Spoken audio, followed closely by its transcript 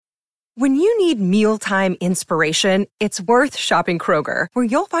When you need mealtime inspiration, it's worth shopping Kroger, where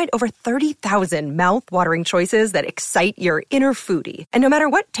you'll find over 30,000 mouth-watering choices that excite your inner foodie. And no matter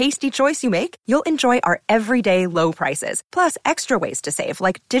what tasty choice you make, you'll enjoy our everyday low prices, plus extra ways to save,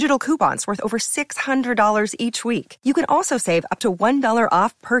 like digital coupons worth over $600 each week. You can also save up to $1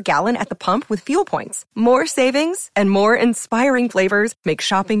 off per gallon at the pump with fuel points. More savings and more inspiring flavors make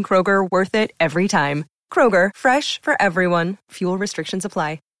shopping Kroger worth it every time. Kroger, fresh for everyone. Fuel restrictions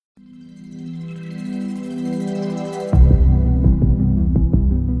apply.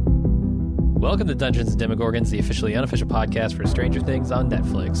 Welcome to Dungeons & Demogorgons, the officially unofficial podcast for Stranger Things on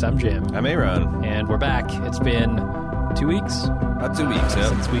Netflix. I'm Jim. I'm Aaron. And we're back. It's been 2 weeks? About 2 weeks, yeah.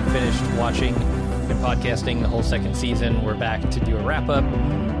 Since we finished watching and podcasting the whole second season. We're back to do a wrap-up.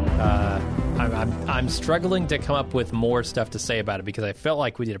 I'm struggling to come up with more stuff to say about it because I felt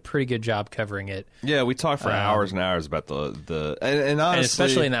like we did a pretty good job covering it. Yeah, we talked for hours and hours about the and honestly, and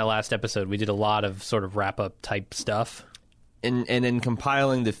especially in that last episode, we did a lot of sort of wrap-up type stuff. And in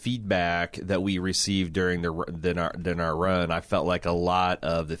compiling the feedback that we received during our run, I felt like a lot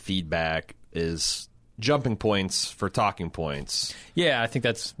of the feedback is jumping points for talking points. Yeah, I think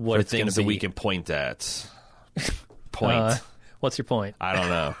that's what for it's going to be. Things that we can point at. What's your point? I don't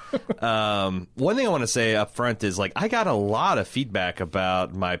know. One thing I want to say up front is, like, I got a lot of feedback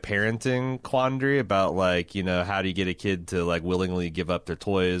about my parenting quandary, about, like, you know, how do you get a kid to, like, willingly give up their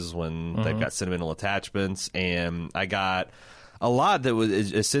toys when they've got sentimental attachments, and I got a lot that was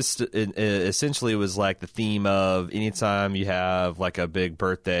essentially was like the theme of anytime you have, like, a big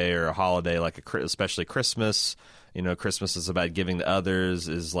birthday or a holiday, like especially Christmas. You know, Christmas is about giving to others,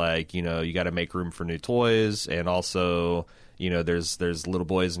 is like, you know, you got to make room for new toys. And also, you know, there's little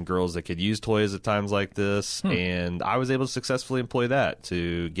boys and girls that could use toys at times like this. And I was able to successfully employ that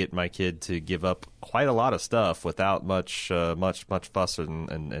to get my kid to give up quite a lot of stuff without much fuss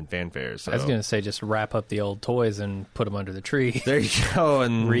and fanfare. So I was going to say just wrap up the old toys and put them under the tree. There you go.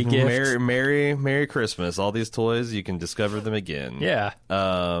 And Re-gift. Merry Christmas. All these toys, you can discover them again. Yeah.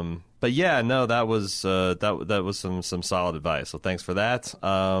 But yeah, no, that was that was some solid advice. So thanks for that.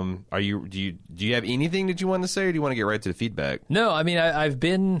 Do you have anything that you want to say, or do you want to get right to the feedback? No, I mean I've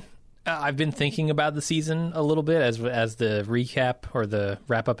been thinking about the season a little bit as the recap or the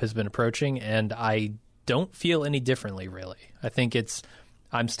wrap up has been approaching, and I don't feel any differently really. I think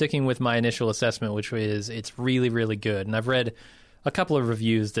I'm sticking with my initial assessment, which is it's really, really good. And I've read a couple of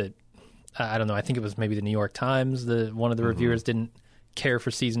reviews that I don't know. I think it was maybe the New York Times. One of the reviewers didn't care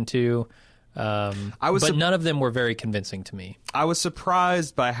for season 2, but none of them were very convincing to me. I was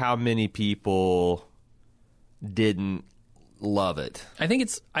surprised by how many people didn't love it. I think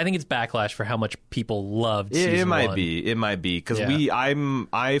it's backlash for how much people loved season 1. It might be because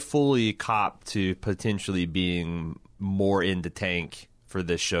I fully cop to potentially being more into Tank for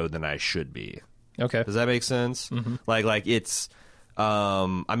this show than I should be. Okay, does that make sense? Mm-hmm. Like it's.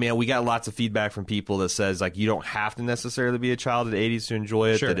 I mean, we got lots of feedback from people that says, like, you don't have to necessarily be a child of the 80s to enjoy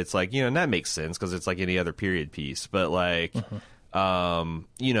it. Sure. That it's like, you know, and that makes sense because it's like any other period piece. But, like,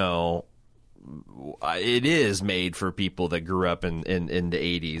 you know, it is made for people that grew up in the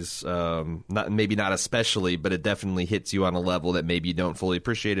 80s. Maybe not especially, but it definitely hits you on a level that maybe you don't fully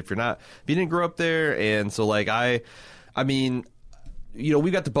appreciate if you didn't grow up there. And so, like, I mean, you know,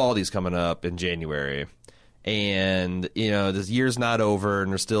 we got the Baldies coming up in January. And, you know, this year's not over,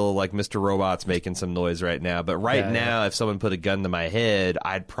 and there's still, like, Mr. Robot's making some noise right now. But now, if someone put a gun to my head,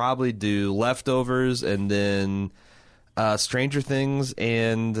 I'd probably do Leftovers and then Stranger Things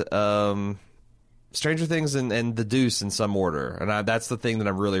and The Deuce in some order. And that's the thing that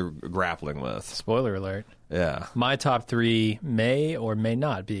I'm really grappling with. Spoiler alert. Yeah. My top 3 may or may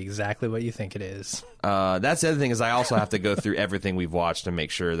not be exactly what you think it is. That's the other thing is I also have to go through everything we've watched to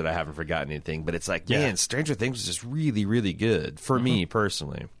make sure that I haven't forgotten anything. But it's like, man, Stranger Things is just really, really good for me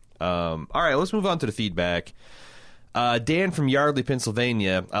personally. All right, let's move on to the feedback. Dan from Yardley,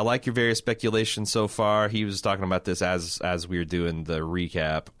 Pennsylvania. I like your various speculations so far. He was talking about this as we were doing the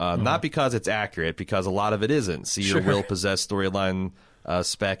recap. Not because it's accurate, because a lot of it isn't. See your will-possessed storyline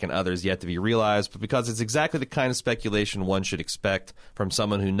spec and others yet to be realized, but because it's exactly the kind of speculation one should expect from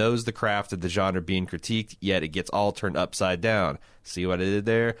someone who knows the craft of the genre being critiqued, yet it gets all turned upside down. See what I did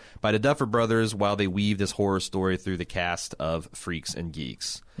there? By the Duffer Brothers while they weave this horror story through the cast of Freaks and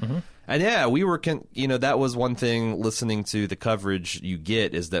Geeks. And yeah, we were, you know, that was one thing listening to the coverage you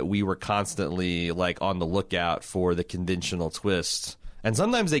get is that we were constantly, like, on the lookout for the conventional twist. And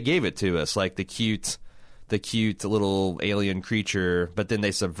sometimes they gave it to us, like the cute little alien creature, but then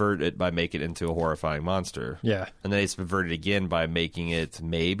they subvert it by making it into a horrifying monster. Yeah. And then they subvert it again by making it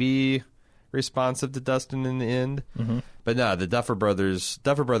maybe responsive to Dustin in the end. But no, the Duffer Brothers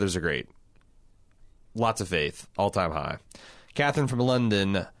are great. Lots of faith, all-time high. Catherine from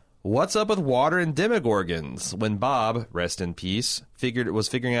London, what's up with water and Demogorgons? When Bob, rest in peace, was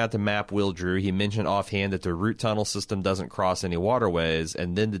figuring out the map Will drew, he mentioned offhand that the root tunnel system doesn't cross any waterways,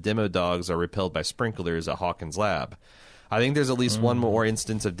 and then the Demo Dogs are repelled by sprinklers at Hawkins' lab. I think there's at least one more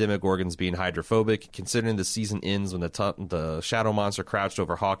instance of Demogorgons being hydrophobic. Considering the season ends when the shadow monster crouched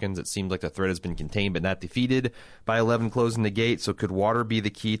over Hawkins, it seemed like the threat has been contained but not defeated by 11 closing the gate. So could water be the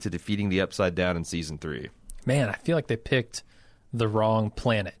key to defeating the Upside Down in season 3? Man, I feel like they picked the wrong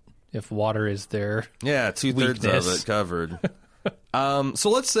planet if water is their 2/3 of it covered. So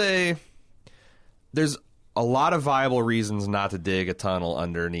let's say there's a lot of viable reasons not to dig a tunnel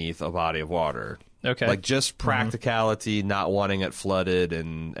underneath a body of water. Okay. Like just practicality, not wanting it flooded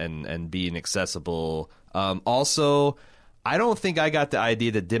and being accessible. Also, I don't think I got the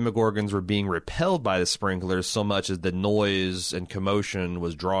idea that Demogorgons were being repelled by the sprinklers so much as the noise and commotion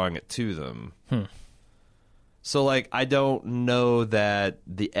was drawing it to them. So, like, I don't know that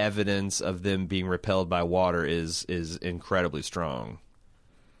the evidence of them being repelled by water is incredibly strong.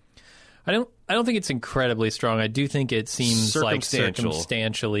 I don't think it's incredibly strong. I do think it seems like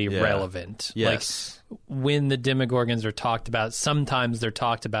circumstantially relevant. Yes. Like when the Demogorgons are talked about, sometimes they're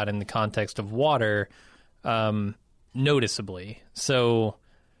talked about in the context of water, noticeably. So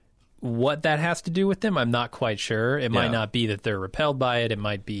what that has to do with them, I'm not quite sure. It might not be that they're repelled by it. It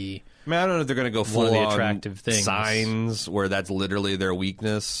might be. I mean, I don't know if they're going to go full one of the on attractive things. Signs where that's literally their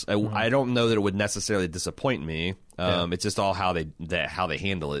weakness. I don't know that it would necessarily disappoint me. It's just all how they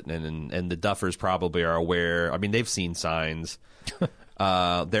handle it, and the Duffers probably are aware. I mean, they've seen signs.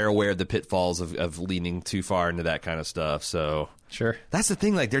 They're aware of the pitfalls of leaning too far into that kind of stuff. So Sure. That's the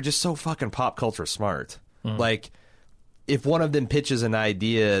thing. Like, they're just so fucking pop culture smart. Like, if one of them pitches an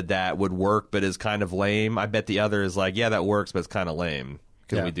idea that would work but is kind of lame, I bet the other is like, yeah, that works, but it's kind of lame.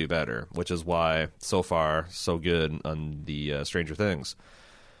 Because we do better, which is why so far so good on the Stranger Things.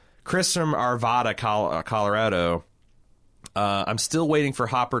 Chris from Arvada, Colorado. I'm still waiting for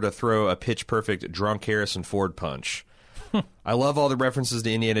Hopper to throw a pitch-perfect drunk Harrison Ford punch. I love all the references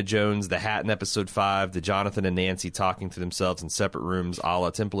to Indiana Jones, the hat in Episode 5, the Jonathan and Nancy talking to themselves in separate rooms a la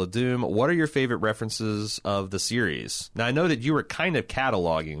Temple of Doom. What are your favorite references of the series? Now, I know that you were kind of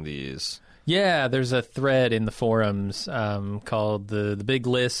cataloging these. Yeah, there's a thread in the forums called the Big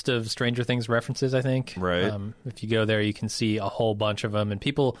List of Stranger Things references, I think. Right. If you go there, you can see a whole bunch of them. And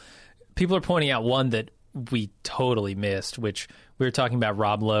people are pointing out one that we totally missed, which we were talking about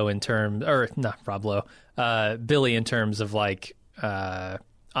Rob Lowe in terms, or not Rob Lowe, Billy in terms of like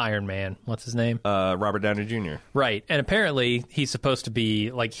Iron Man. What's his name? Robert Downey Jr. Right. And apparently he's supposed to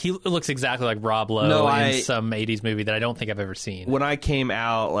be like, he looks exactly like Rob Lowe in some 80s movie that I don't think I've ever seen. When I came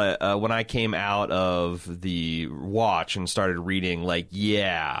out of the watch and started reading, like,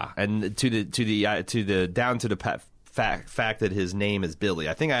 and to the down to the fact that his name is Billy.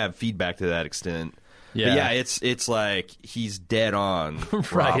 I think I have feedback to that extent. Yeah, but it's like he's dead on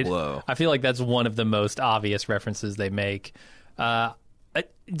right. Rob Lowe. I feel like that's one of the most obvious references they make.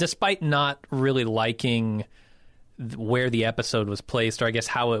 Despite not really liking where the episode was placed, or I guess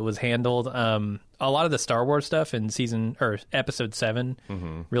how it was handled, a lot of the Star Wars stuff in episode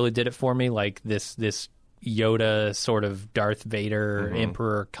 7 really did it for me. Like this Yoda sort of Darth Vader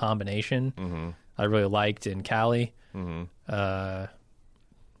Emperor combination, I really liked in Callie.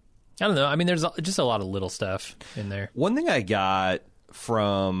 I don't know. I mean, there's just a lot of little stuff in there. One thing I got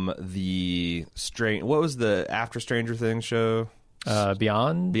from the what was the after Stranger Things show?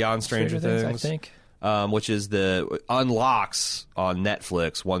 Beyond Stranger Things, I think. Which is the unlocks on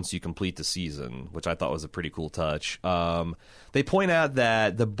Netflix once you complete the season, which I thought was a pretty cool touch. They point out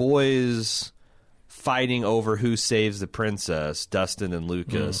that the boys fighting over who saves the princess, Dustin and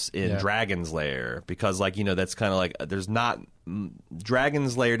Lucas, in Dragon's Lair, because, like, you know, that's kind of like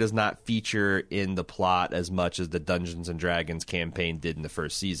Dragon's Lair does not feature in the plot as much as the Dungeons and Dragons campaign did in the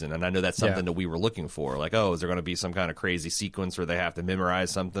first season. And I know that's something that we were looking for. Like, oh, is there going to be some kind of crazy sequence where they have to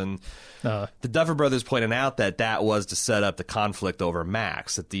memorize something? The Duffer Brothers pointed out that was to set up the conflict over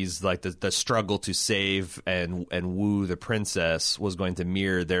Max, that these, like, the struggle to save and woo the princess was going to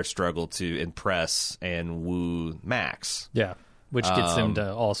mirror their struggle to impress and woo Max. Yeah. Which gets him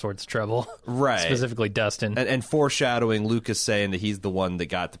to all sorts of trouble. Right. Specifically Dustin. And foreshadowing Lucas saying that he's the one that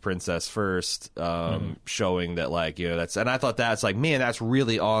got the princess first, showing that, like, you know, and I thought that's like, man, that's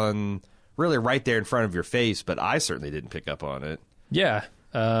really right there in front of your face, but I certainly didn't pick up on it. Yeah.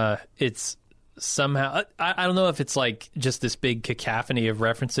 It's somehow, I don't know if it's like just this big cacophony of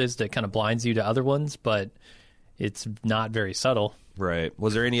references that kind of blinds you to other ones, but it's not very subtle. Right.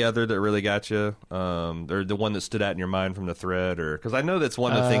 Was there any other that really got you? Or the one that stood out in your mind from the thread? Or because I know that's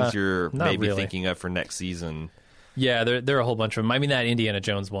one of the things you're maybe really thinking of for next season. Yeah, there are a whole bunch of them. I mean, that Indiana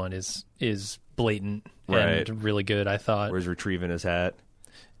Jones one is blatant and really good, I thought. Where he's retrieving his hat.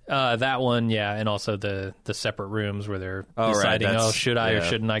 That one, yeah, and also the separate rooms where they're deciding, right, should I or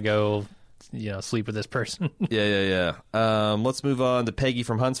shouldn't I go, sleep with this person? Yeah. Let's move on to Peggy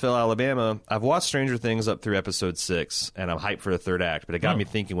from Huntsville, Alabama. I've watched Stranger Things up through episode 6, and I'm hyped for the third act, but it got me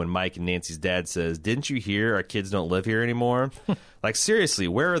thinking when Mike and Nancy's dad says, "Didn't you hear our kids don't live here anymore?" Like, seriously,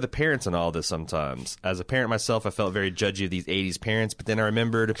 where are the parents in all this sometimes? As a parent myself, I felt very judgy of these 80s parents, but then I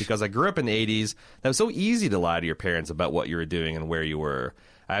remembered, because I grew up in the 80s, that it was so easy to lie to your parents about what you were doing and where you were.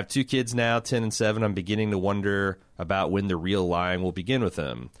 I have 2 kids now, 10 and 7. I'm beginning to wonder about when the real lying will begin with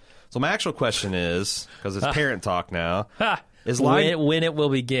them. So my actual question is, because it's parent talk now, is lying when it will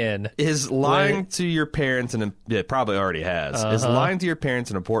begin? Is lying to your parents, and it probably already has, is lying to your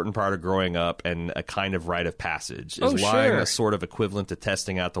parents an important part of growing up and a kind of rite of passage? Is lying a sort of equivalent to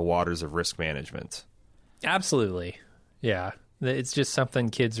testing out the waters of risk management? Absolutely. Yeah. It's just something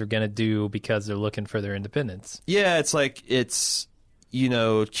kids are going to do because they're looking for their independence. Yeah, it's like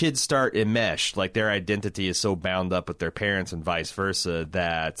kids start enmeshed, like their identity is so bound up with their parents and vice versa,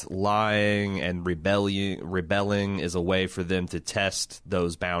 that lying and rebelling is a way for them to test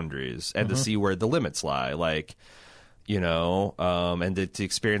those boundaries and to see where the limits lie, like, and to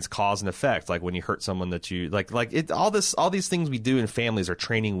experience cause and effect, like when you hurt someone that you all these things we do in families are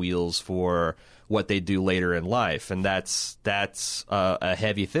training wheels for what they do later in life, and that's a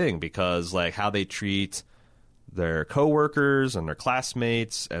heavy thing, because like how they treat their coworkers and their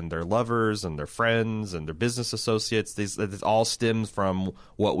classmates and their lovers and their friends and their business associates, this all stems from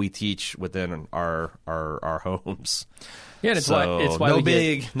what we teach within our homes. Yeah, and it's why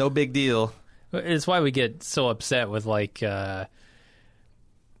no big deal. It's why we get so upset with Karen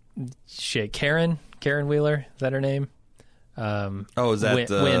Wheeler, is that her name? Is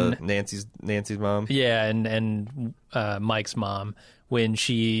that Nancy's mom? Yeah, and Mike's mom, when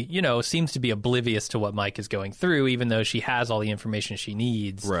she, seems to be oblivious to what Mike is going through, even though she has all the information she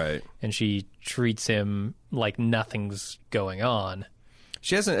needs. Right. And she treats him like nothing's going on.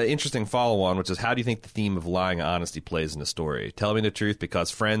 She has an interesting follow-on, which is, how do you think the theme of lying and honesty plays in the story? Tell me the truth because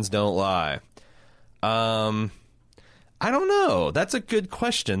friends don't lie. I don't know. That's a good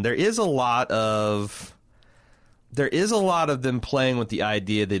question. There is a lot of them playing with the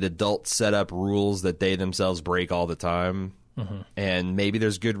idea that adults set up rules that they themselves break all the time. Mm-hmm. And maybe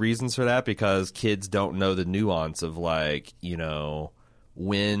there's good reasons for that, because kids don't know the nuance of, like,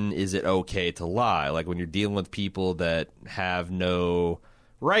 when is it okay to lie? Like, when you're dealing with people that have no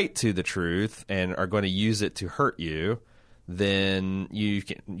right to the truth and are going to use it to hurt you, then you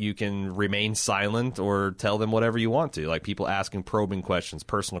can remain silent or tell them whatever you want to. Like people asking probing questions,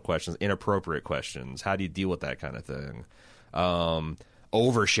 personal questions, inappropriate questions. How do you deal with that kind of thing?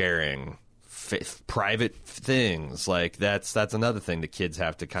 Oversharing private things, like that's another thing that kids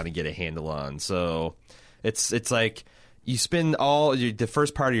have to kind of get a handle on. So it's like you spend the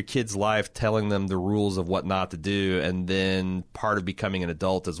first part of your kid's life telling them the rules of what not to do, and then part of becoming an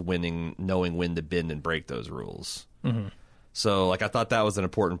adult is knowing when to bend and break those rules. Mm-hmm. So, like, I thought that was an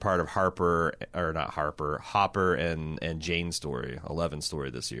important part of Hopper and Jane's story, 11's story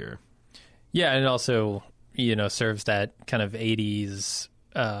this year. Yeah, and it also, serves that kind of 80s,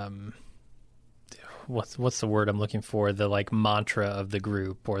 what's the word I'm looking for? The, like, mantra of the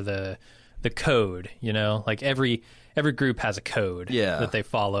group, or the code, Like, every group has a code that they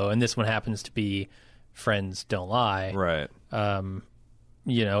follow, and this one happens to be friends don't lie. Right.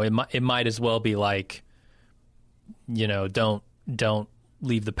 It might as well be like, don't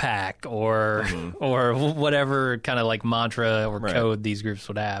leave the pack, or or whatever kind of like mantra or code these groups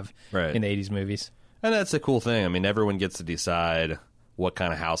would have in the 80s movies. And that's a cool thing. I mean, everyone gets to decide what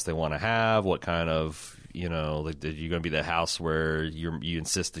kind of house they want to have, what kind of, like, are you going to be the house where you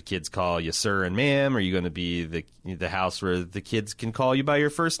insist the kids call you sir and ma'am? Or are you going to be the house where the kids can call you by your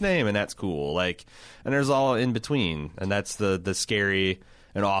first name, and that's cool? Like, and there's all in between, and that's the scary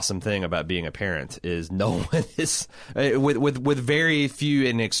and awesome thing about being a parent, is no one is, with very few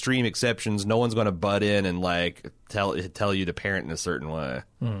and extreme exceptions, no one's going to butt in and like tell you to parent in a certain way.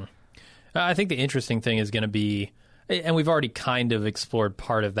 I think the interesting thing is going to be, and we've already kind of explored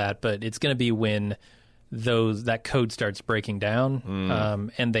part of that, but it's going to be when that code starts breaking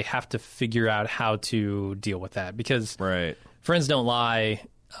down, and they have to figure out how to deal with that, because friends don't lie.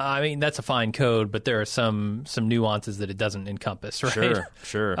 I mean, that's a fine code, but there are some nuances that it doesn't encompass, right?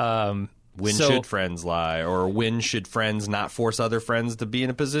 Sure. When should friends lie, or when should friends not force other friends to be in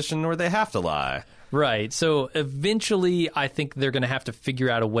a position where they have to lie? Right. So eventually, I think they're going to have to figure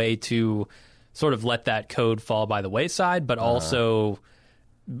out a way to sort of let that code fall by the wayside, but also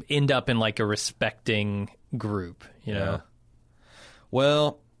end up in like a respecting group, you know?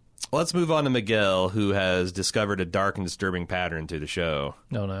 Well, let's move on to Miguel, who has discovered a dark and disturbing pattern to the show.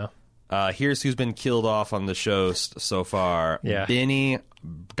 No, no. Here's who's been killed off on the show so far. Yeah. Benny,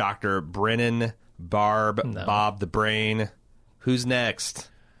 Dr. Brennan, Barb, Bob the Brain. Who's next?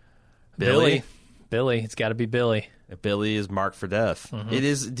 Billy. It's got to be Billy. Billy is marked for death. It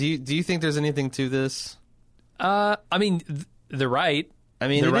is. Do you think there's anything to this? I mean, they're right. I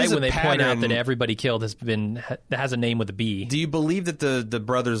mean, they're it right is a when they point out pattern. that everybody killed has a name with a B. Do you believe that the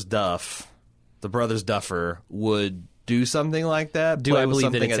brothers Duffer, would do something like that? Do I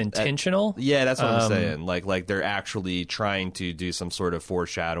believe that it's intentional? Yeah, that's what I'm saying. Like they're actually trying to do some sort of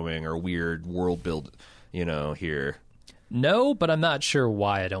foreshadowing or weird world build, here. No, but I'm not sure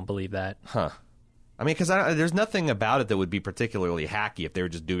why I don't believe that. Huh. I mean, because there's nothing about it that would be particularly hacky if they were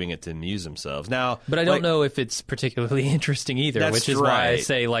just doing it to amuse themselves. Now, but I don't know if it's particularly interesting either, which is why I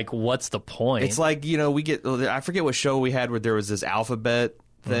say, like, what's the point? It's like, we get, I forget what show we had where there was this alphabet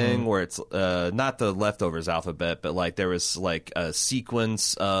thing where it's not the Leftovers alphabet, but like there was like a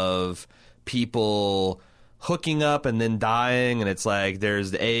sequence of people hooking up and then dying, and it's like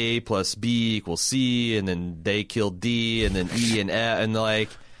there's the A plus B equals C, and then they killed D, and then E and F, and like...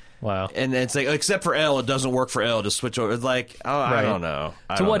 Wow. And it's like, except for L, it doesn't work for L. Just switch over. It's like, I don't know.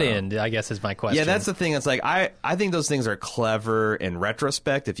 To what end, I guess, is my question. Yeah, that's the thing. It's like, I think those things are clever in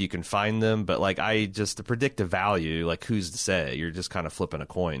retrospect if you can find them. But like, the predictive value, like, who's to say? You're just kind of flipping a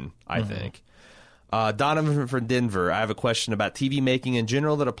coin, I think. Donovan from Denver, I have a question about TV making in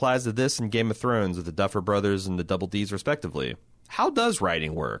general that applies to this and Game of Thrones with the Duffer Brothers and the Double Ds, respectively. How does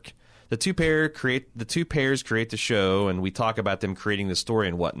writing work? The two pairs create the show, and we talk about them creating the story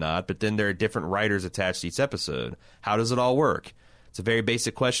and whatnot, but then there are different writers attached to each episode. How does it all work? It's a very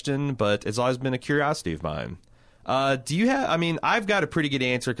basic question, but it's always been a curiosity of mine. I've got a pretty good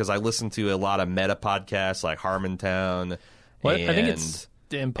answer because I listen to a lot of meta podcasts like Harmontown. I think it's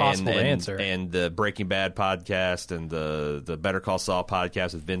impossible to answer. And the Breaking Bad podcast and the Better Call Saul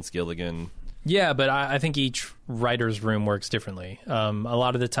podcast with Vince Gilligan. Yeah, but I think each writer's room works differently. A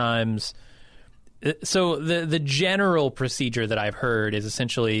lot of the times... So the general procedure that I've heard is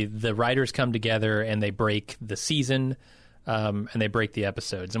essentially the writers come together and they break the season and they break the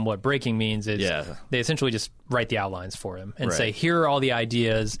episodes. And what breaking means is they essentially just write the outlines for him and say, here are all the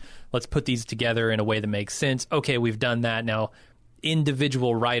ideas. Let's put these together in a way that makes sense. Okay, we've done that. Now,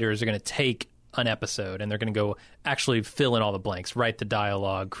 individual writers are going to take an episode and they're going to go actually fill in all the blanks, write the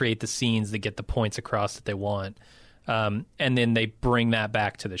dialogue, create the scenes that get the points across that they want. And then they bring that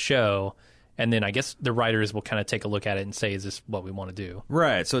back to the show. And then I guess the writers will kind of take a look at it and say, is this what we want to do?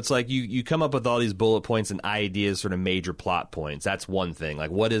 Right. So it's like you come up with all these bullet points and ideas, sort of major plot points. That's one thing.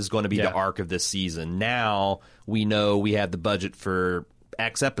 Like, what is going to be the arc of this season? Now we know we have the budget for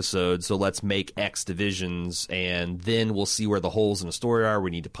X episodes, so let's make X divisions, and then we'll see where the holes in the story are.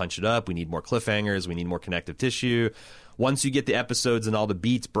 We need to punch it up. We need more cliffhangers. We need more connective tissue. Once you get the episodes and all the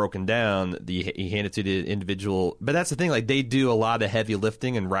beats broken down, you hand it to the individual. But that's the thing. Like, they do a lot of heavy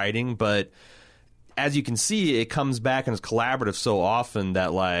lifting and writing, but as you can see, it comes back and is collaborative so often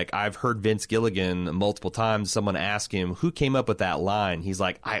that, like, I've heard Vince Gilligan multiple times, someone ask him, who came up with that line? He's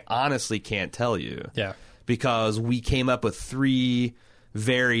like, I honestly can't tell you. Yeah. Because we came up with 3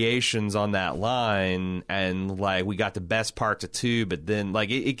 variations on that line, and like we got the best parts of 2, but then like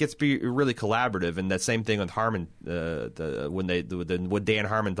it gets be really collaborative. And that same thing with Harmon, when Dan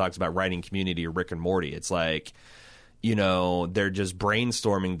Harmon talks about writing Community or Rick and Morty, it's like, they're just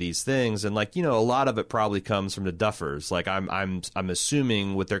brainstorming these things, and like, a lot of it probably comes from the Duffers. Like I'm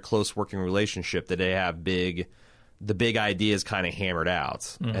assuming with their close working relationship that they have the big ideas kind of hammered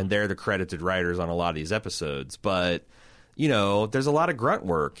out, and they're the credited writers on a lot of these episodes. But there's a lot of grunt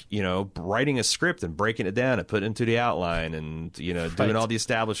work, writing a script and breaking it down and putting it into the outline and, doing all the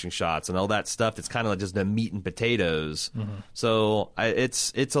establishing shots and all that stuff. That's kind of like just the meat and potatoes. So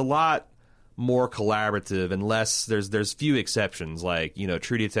it's a lot more collaborative, unless there's few exceptions, like,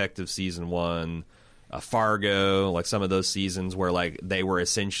 True Detective season 1, Fargo, like some of those seasons where like they were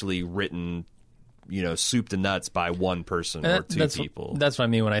essentially written, soup to nuts by one person or 2 people. That's what I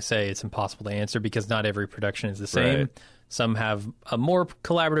mean when I say it's impossible to answer, because not every production is the same. Right. Some have a more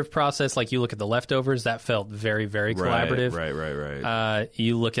collaborative process. Like you look at The Leftovers, that felt very, very collaborative. Right.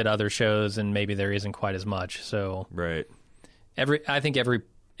 You look at other shows, and maybe there isn't quite as much. So I think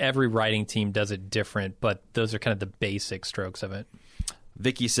every writing team does it different, but those are kind of the basic strokes of it.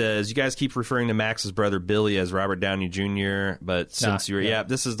 Vicky says, you guys keep referring to Max's brother Billy as Robert Downey Jr., but since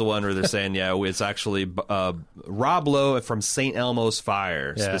this is the one where they're saying, it's actually Rob Lowe from St. Elmo's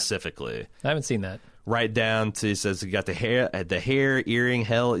Fire, specifically. I haven't seen that. Right down to, it says, you got the hair, earring,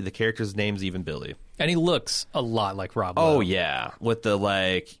 hell, the character's name's even Billy. And he looks a lot like Rob Lowe. Oh, yeah. With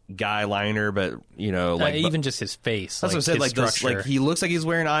the, guy liner, but, even just his face. That's what I said, this, he looks like he's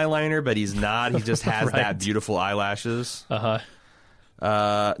wearing eyeliner, but he's not. He just has that beautiful eyelashes. Uh-huh.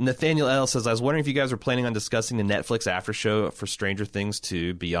 Nathaniel L. says, I was wondering if you guys were planning on discussing the Netflix after show for Stranger Things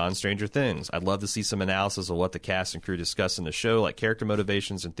 2, Beyond Stranger Things. I'd love to see some analysis of what the cast and crew discuss in the show, like character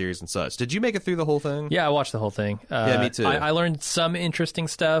motivations and theories and such. Did you make it through the whole thing? Yeah, I watched the whole thing. Yeah, me too. I learned some interesting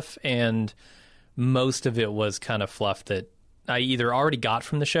stuff, and most of it was kind of fluff that I either already got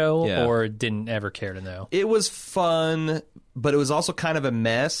from the show or didn't ever care to know. It was fun, but it was also kind of a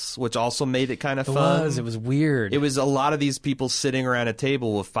mess, which also made it kind of fun. It was weird. It was a lot of these people sitting around a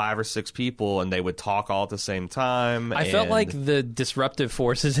table with 5 or 6 people, and they would talk all at the same time. I felt like the disruptive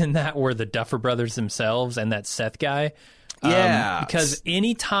forces in that were the Duffer Brothers themselves and that Seth guy. Yeah. Because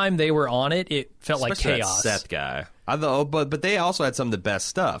anytime they were on it, it felt especially like chaos. That Seth guy. But they also had some of the best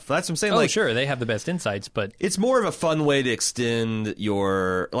stuff. That's what I'm saying. Oh, sure, they have the best insights, but it's more of a fun way to extend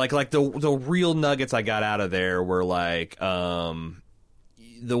your the real nuggets I got out of there were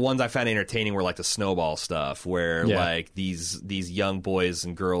the ones I found entertaining were the snowball stuff, where these young boys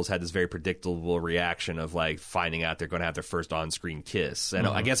and girls had this very predictable reaction of finding out they're going to have their first on-screen kiss, and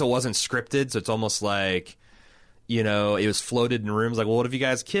I guess it wasn't scripted, so it's almost like. It was floated in rooms well, what if you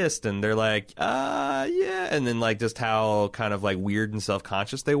guys kissed? And they're yeah. And then just how kind of weird and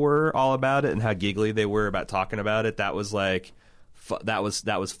self-conscious they were all about it and how giggly they were about talking about it. That was that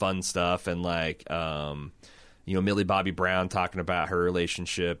was fun stuff. And Millie Bobby Brown talking about her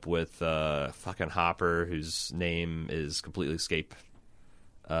relationship with fucking Hopper, whose name is completely escaped.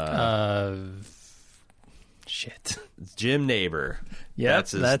 Shit. It's Jim Neighbor. Yeah,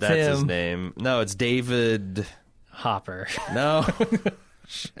 that's him. His name. No, it's David... Hopper. No.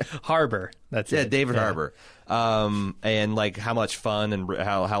 Harbor. That's it. David Harbor. And how much fun and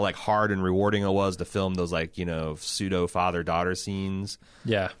how hard and rewarding it was to film those pseudo father-daughter scenes.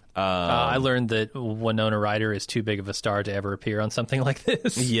 Yeah. I learned that Winona Ryder is too big of a star to ever appear on something like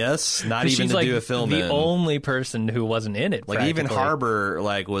this. Yes, not even to do a film. The only person who wasn't in it. Even Harbor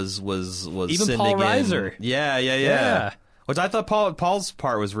was even Paul Reiser. Yeah. Which I thought Paul's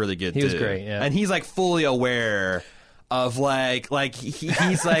part was really good, too. He was great, yeah. And he's, fully aware of,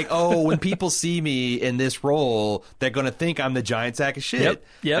 he's oh, when people see me in this role, they're going to think I'm the giant sack of shit.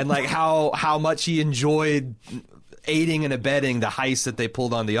 Yep. And, how much he enjoyed aiding and abetting the heist that they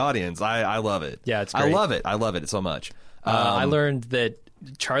pulled on the audience. I love it. Yeah, it's great. I love it so much. I learned that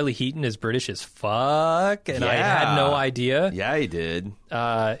Charlie Heaton is British as fuck, and I had no idea. Yeah, he did.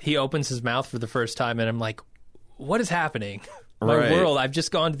 He opens his mouth for the first time, and I'm like, what is happening? My world, I've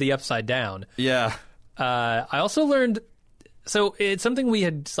just gone to the upside down. Yeah. I also learned, so it's something we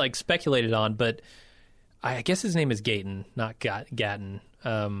had speculated on, but I guess his name is Gaten, not Gatton.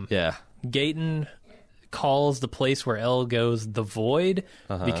 Gaten calls the place where Elle goes the Void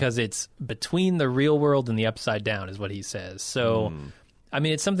because it's between the real world and the upside down, is what he says. So, I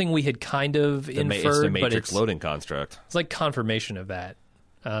mean, it's something we had kind of inferred, it's the Matrix but it's loading construct. It's confirmation of that.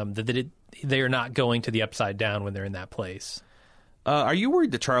 They are not going to the upside down when they're in that place. Are you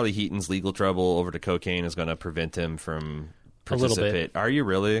worried that Charlie Heaton's legal trouble over to cocaine is going to prevent him from participate? A little bit. Are you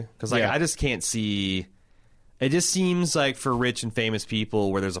really? Because I just can't see. It just seems like for rich and famous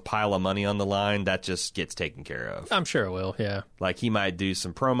people where there's a pile of money on the line, that just gets taken care of. I'm sure it will, yeah. He might do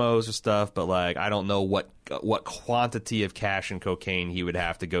some promos or stuff, but I don't know what quantity of cash and cocaine he would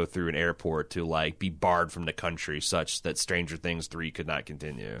have to go through an airport to be barred from the country such that Stranger Things 3 could not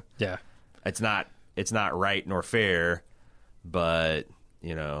continue. Yeah. It's not right nor fair, but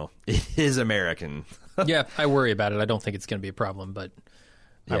it is American. Yeah, I worry about it. I don't think it's going to be a problem, but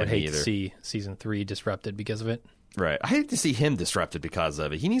I would hate to see season 3 disrupted because of it. Right. I hate to see him disrupted because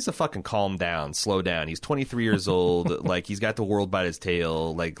of it. He needs to fucking calm down, slow down. He's 23 years old. He's got the world by his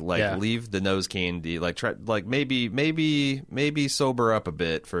tail. Leave the nose candy. Try, maybe sober up a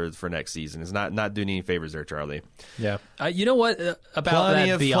bit for next season. It's not doing any favors there, Charlie. Yeah. You know what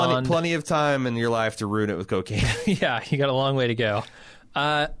about Beyond? Plenty of time in your life to ruin it with cocaine. Yeah, you got a long way to go.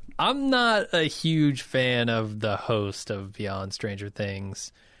 I'm not a huge fan of the host of Beyond Stranger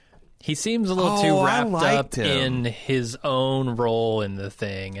Things. He seems a little too wrapped up in his own role in the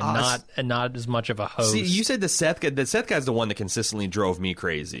thing, and not as much of a host. See, you said the Seth guy's the one that consistently drove me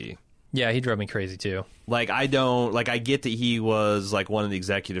crazy. Yeah, he drove me crazy too. Like, I get that he was like one of the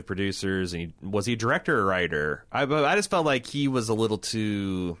executive producers, and was he a director or writer? I just felt like he was a little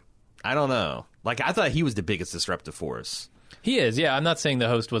too, I don't know. Like, I thought he was the biggest disruptive force. He is, yeah. I'm not saying the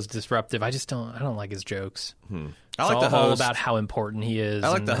host was disruptive. I don't like his jokes. I like it's the host. all about how important he is. I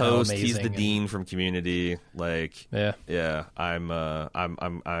like the host. He's the and, dean from Community. Like, yeah. I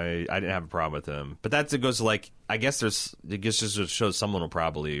didn't have a problem with him, but it goes to, like, I guess it just shows someone will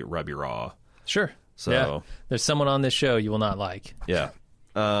probably rub you raw. Sure. So yeah. There's someone on this show you will not like. Yeah.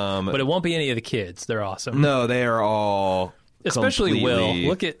 But it won't be any of the kids. They're awesome. No, they are all especially Will.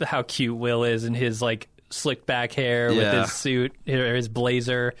 Look at how cute Will is in his like slicked back hair with his suit or his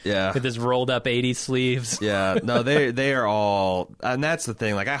blazer with his rolled up 80s sleeves. Yeah. No, they are all, and that's the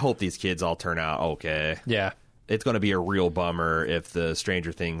thing. Like, I hope these kids all turn out okay. Yeah. It's going to be a real bummer if the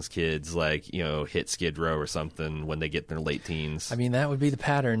Stranger Things kids, like, you know, hit Skid Row or something when they get in their late teens. I mean, that would be the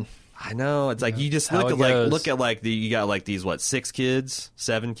pattern. I know. It's like, you just look at like you got like these, what, 6 kids,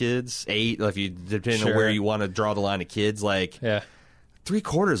 7 kids, 8, if you, depending on where you want to draw the line of kids, like,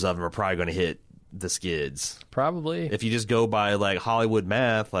 3/4 of them are probably going to hit the skids. Probably. If you just go by like Hollywood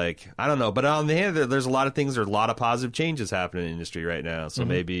math, like, I don't know. But on the hand, there's a lot of things, there's a lot of positive changes happening in the industry right now. So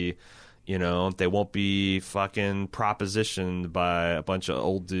maybe, you know, they won't be fucking propositioned by a bunch of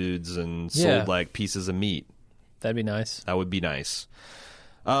old dudes and sold like pieces of meat. That'd be nice. That would be nice.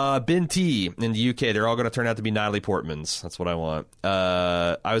 Ben T in the UK, they're all going to turn out to be Natalie Portmans. That's what I want.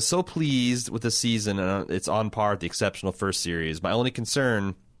 I was so pleased with the season, and it's on par with the exceptional first series. My only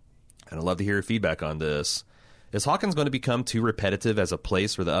concern, and I'd love to hear your feedback on this, is Hawkins going to become too repetitive as a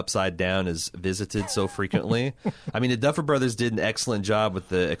place where the Upside Down is visited so frequently? I mean, the Duffer Brothers did an excellent job with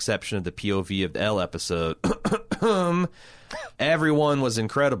the exception of the POV of the L episode. Everyone was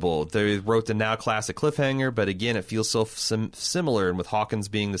incredible. They wrote the now classic cliffhanger, but again, it feels so similar, and with Hawkins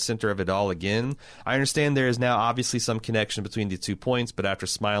being the center of it all again. I understand there is now obviously some connection between the 2 points, but after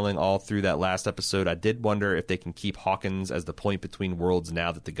smiling all through that last episode, I did wonder if they can keep Hawkins as the point between worlds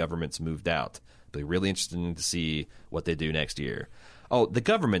now that the government's moved out. It'll be really interesting to see what they do next year. Oh, the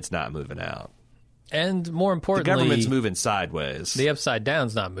government's not moving out. And more importantly, the government's moving sideways. The Upside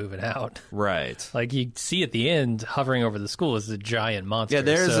Down's not moving out. Right. Like, you see at the end, hovering over the school is a giant monster. Yeah,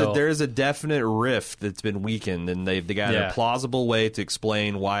 there's a definite rift that's been weakened, and they got a plausible way to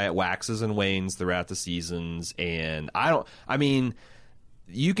explain why it waxes and wanes throughout the seasons. And I mean,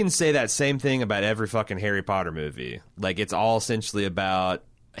 you can say that same thing about every fucking Harry Potter movie. Like, it's all essentially about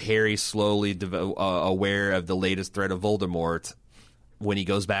Harry slowly aware of the latest threat of Voldemort when he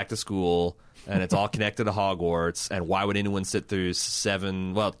goes back to school, and it's all connected to Hogwarts. And why would anyone sit through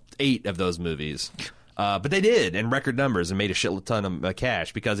 8 of those movies? But they did in record numbers and made a shit ton of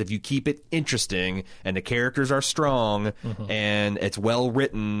cash, because if you keep it interesting and the characters are strong and it's well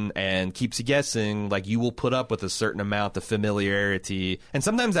written and keeps you guessing, like, you will put up with a certain amount of familiarity, and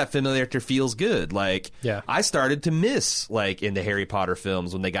sometimes that familiarity feels good. Like, I started to miss, like, in the Harry Potter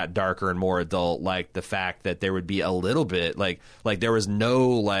films when they got darker and more adult, like the fact that there would be a little bit like there was no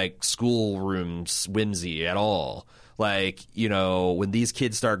like schoolroom whimsy at all. Like, you know, when these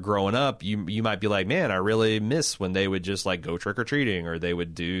kids start growing up, you might be like, man, I really miss when they would just like go trick-or-treating, or they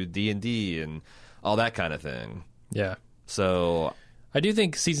would do D&D and all that kind of thing. Yeah. So I do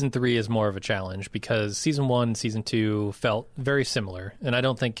think season 3 is more of a challenge, because season 1 and season 2 felt very similar, and I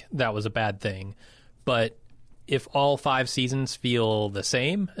don't think that was a bad thing. But if all 5 seasons feel the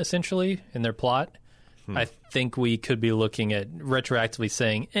same, essentially, in their plot, I think we could be looking at retroactively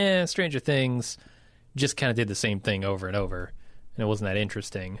saying, Stranger Things just kind of did the same thing over and over, and it wasn't that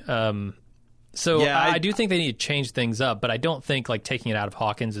interesting. I do think they need to change things up, but I don't think like taking it out of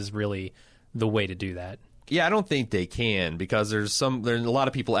Hawkins is really the way to do that. Yeah, I don't think they can, because there's a lot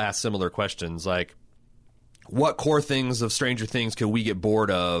of people ask similar questions, like, what core things of Stranger Things could we get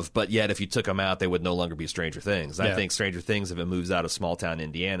bored of, but yet if you took them out, they would no longer be Stranger Things. I think Stranger Things, if it moves out of small town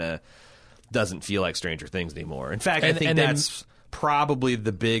Indiana, doesn't feel like Stranger Things anymore. In fact, I think that's probably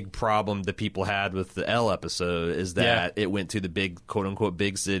the big problem that people had with the L episode, is that it went to the big, quote-unquote,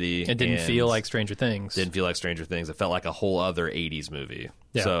 big city. It didn't feel like Stranger Things. Didn't feel like Stranger Things. It felt like a whole other 80s movie.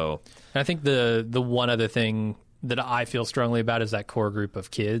 Yeah. So, and I think the one other thing that I feel strongly about is that core group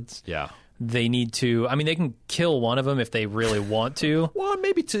of kids. Yeah. They need to, I mean, they can kill one of them if they really want to. Well,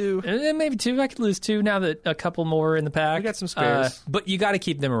 maybe 2. Maybe 2. I could lose 2 now that a couple more in the pack. We got some spares. But you got to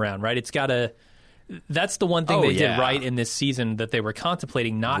keep them around, right? It's got to... That's the one thing they did right in this season that they were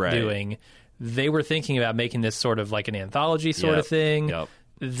contemplating not doing. They were thinking about making this sort of like an anthology sort of thing. Yep.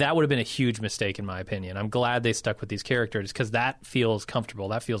 That would have been a huge mistake, in my opinion. I'm glad they stuck with these characters, because that feels comfortable.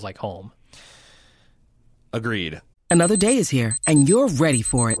 That feels like home. Agreed. Another day is here, and you're ready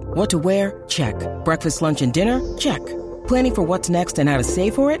for it. What to wear? Check. Breakfast, lunch, and dinner? Check. Planning for what's next and how to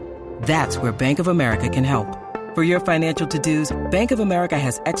save for it? That's where Bank of America can help. For your financial to-dos, Bank of America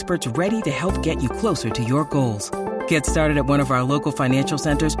has experts ready to help get you closer to your goals. Get started at one of our local financial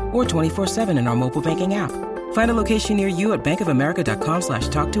centers or 24/7 in our mobile banking app. Find a location near you at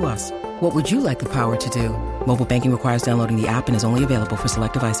bankofamerica.com/talktous. What would you like the power to do? Mobile banking requires downloading the app and is only available for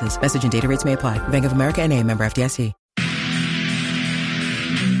select devices. Message and data rates may apply. Bank of America NA, member FDIC.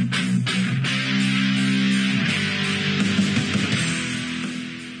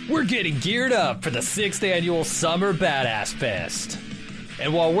 We're getting geared up for the 6th annual Summer Badass Fest.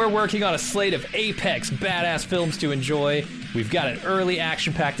 And while we're working on a slate of apex badass films to enjoy, we've got an early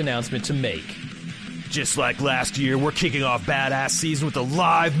action-packed announcement to make. Just like last year, we're kicking off Badass Season with a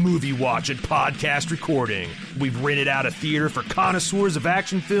live movie watch and podcast recording. We've rented out a theater for connoisseurs of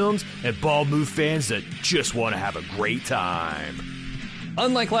action films and Bald Move fans that just want to have a great time.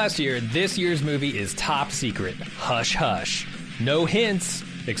 Unlike last year, this year's movie is top secret. Hush hush. No hints,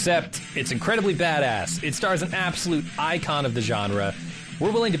 except it's incredibly badass. It stars an absolute icon of the genre.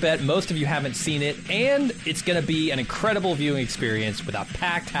 We're willing to bet most of you haven't seen it, and it's going to be an incredible viewing experience with a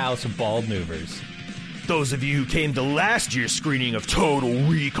packed house of bald movers. Those of you who came to last year's screening of Total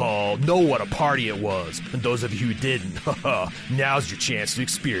Recall know what a party it was. And those of you who didn't, now's your chance to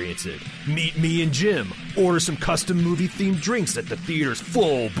experience it. Meet me and Jim, order some custom movie-themed drinks at the theater's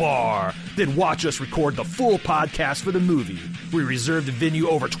full bar, then watch us record the full podcast for the movie. We reserved a venue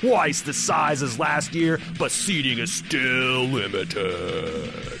over twice the size as last year, but seating is still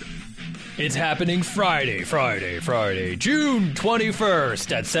limited. It's happening Friday, June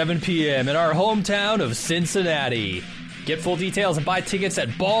 21st at 7 p.m. in our hometown of Cincinnati. Get full details and buy tickets at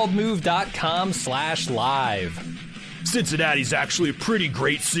baldmove.com/live. Cincinnati's actually a pretty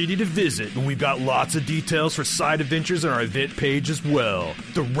great city to visit, and we've got lots of details for side adventures on our event page as well.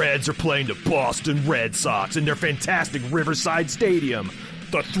 The Reds are playing the Boston Red Sox in their fantastic Riverside Stadium.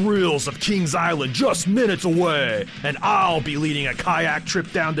 The thrills of Kings Island just minutes away, and I'll be leading a kayak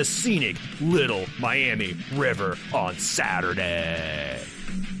trip down the scenic Little Miami River on Saturday.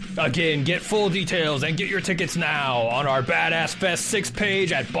 Again, get full details and get your tickets now on our Badass Fest 6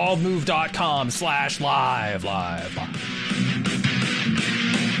 page at baldmove.com/live.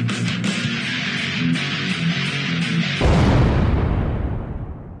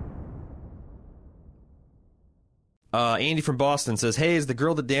 Andy from Boston says, hey, is the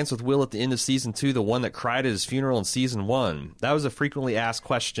girl that danced with Will at the end of Season 2 the one that cried at his funeral in Season 1? That was a frequently asked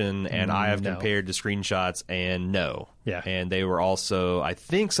question, and I have compared to screenshots, and no. Yeah. And they were also, I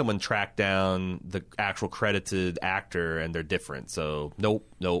think someone tracked down the actual credited actor, and they're different. So, nope.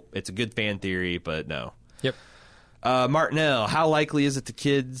 It's a good fan theory, but no. Yep. Martinell, how likely is it the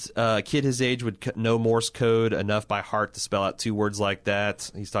kid his age would know Morse code enough by heart to spell out 2 words like that?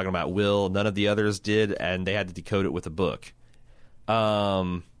 He's talking about Will. None of the others did, and they had to decode it with a book.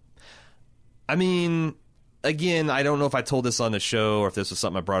 I mean, again, I don't know if I told this on the show or if this was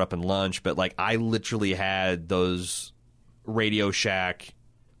something I brought up in lunch, but like I literally had those Radio Shack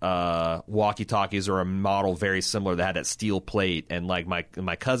walkie-talkies or a model very similar that had that steel plate, and like my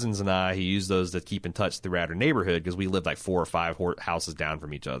cousins and I, he used those to keep in touch throughout our neighborhood because we lived like 4 or 5 houses down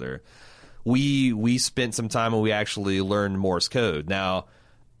from each other. We spent some time and we actually learned Morse code. Now,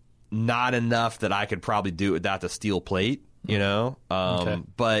 not enough that I could probably do it without the steel plate, you know, Okay.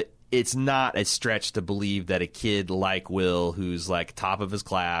 But it's not a stretch to believe that a kid like Will, who's like top of his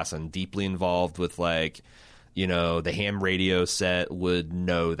class and deeply involved with like, you know, the ham radio set, would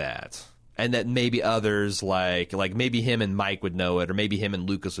know that. And that maybe others like maybe him and Mike would know it, or maybe him and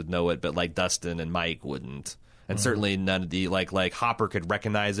Lucas would know it, but like Dustin and Mike wouldn't. And certainly none of the like Hopper could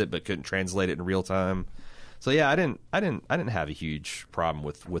recognize it but couldn't translate it in real time. So yeah, I didn't have a huge problem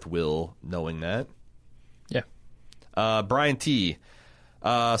with Will knowing that. Yeah. Brian T.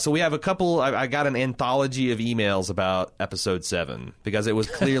 So we have a couple. I got an anthology of emails about episode 7 because it was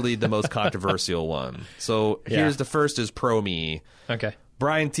clearly the most controversial one. So here's the first is pro me. Okay.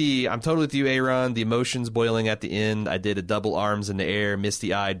 Brian T. I'm totally with you, Aaron. The emotions boiling at the end. I did a double arms in the air,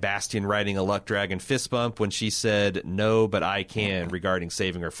 misty-eyed Bastion riding a Luck Dragon fist bump when she said, no, but I can, regarding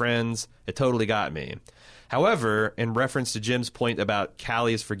saving her friends. It totally got me. However, in reference to Jim's point about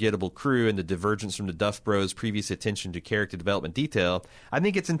Callie's forgettable crew and the divergence from the Duff Bros' previous attention to character development detail, I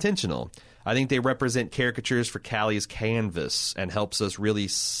think it's intentional. I think they represent caricatures for Callie's canvas and helps us really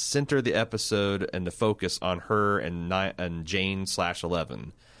center the episode and the focus on her and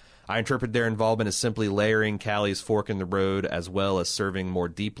Jane/11. I interpret their involvement as simply layering Callie's fork in the road as well as serving more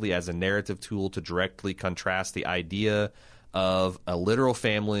deeply as a narrative tool to directly contrast the idea of a literal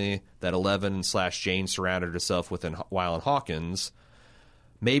family that 11/Jane surrounded herself with while in Hawkins.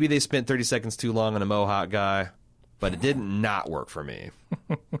 Maybe they spent 30 seconds too long on a Mohawk guy, but it did not work for me.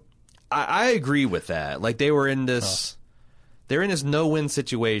 I agree with that. Like, they were in this... They're in this no-win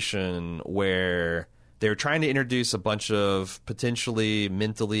situation where they're trying to introduce a bunch of potentially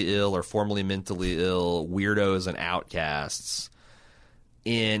mentally ill or formerly mentally ill weirdos and outcasts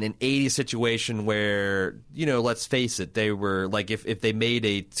in an 80s situation where, you know, let's face it, they were like, if they made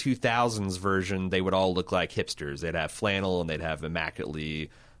a 2000s version, they would all look like hipsters. They'd have flannel and they'd have immaculately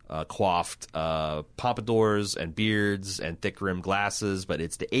coiffed pompadours and beards and thick-rimmed glasses, but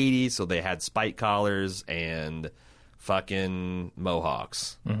it's the 80s, so they had spike collars and fucking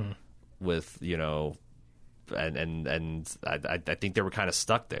mohawks with, you know, and I think they were kind of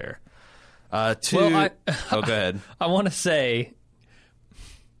stuck there. Well, go ahead. I want to say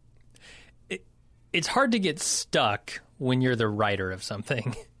it's hard to get stuck when you're the writer of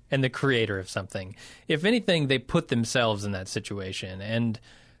something and the creator of something. If anything, they put themselves in that situation, and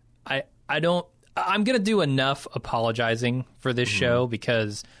I'm going to do enough apologizing for this show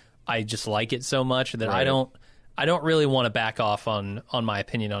because I just like it so much that I don't really want to back off on my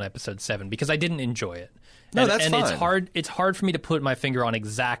opinion on episode 7 because I didn't enjoy it. No, that's fine. It's hard for me to put my finger on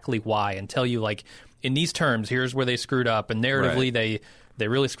exactly why and tell you, like, in these terms, here's where they screwed up, and narratively they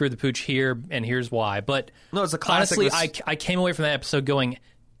really screwed the pooch here, and here's why. But no, it's a classic. Honestly, I came away from that episode going,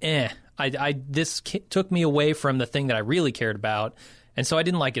 this took me away from the thing that I really cared about, and so I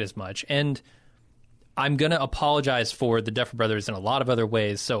didn't like it as much. And I'm going to apologize for the Duffer Brothers in a lot of other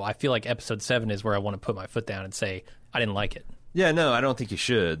ways, so I feel like episode 7 is where I want to put my foot down and say, I didn't like it. Yeah, no, I don't think you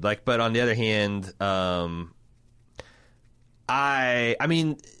should. Like, but on the other hand, I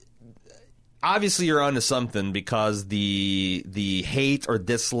mean, obviously you're onto something because the hate or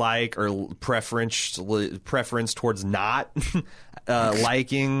dislike or preference towards not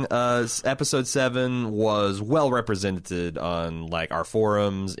liking episode 7 was well represented on, like, our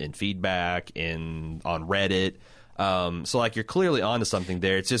forums, in feedback, on Reddit. So, like, you're clearly onto something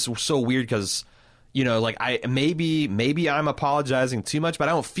there. It's just so weird because, you know, like, maybe I'm apologizing too much, but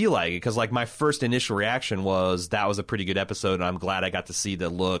I don't feel like it because, like, my first initial reaction was that was a pretty good episode, and I'm glad I got to see the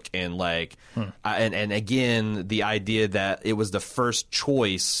look and, like, and again, the idea that it was the first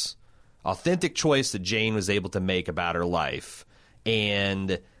choice, authentic choice that Jane was able to make about her life,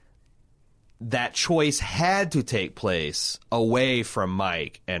 and that choice had to take place away from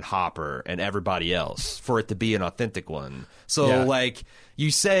Mike and Hopper and everybody else for it to be an authentic one. So, like,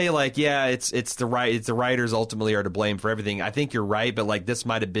 you say, like, yeah, it's the writers ultimately are to blame for everything. I think you're right, but, like, this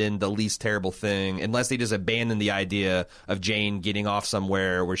might have been the least terrible thing, unless they just abandoned the idea of Jane getting off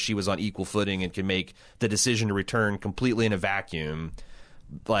somewhere where she was on equal footing and can make the decision to return completely in a vacuum.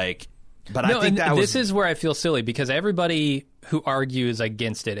 Like, but no, I think this is where I feel silly because everybody who argues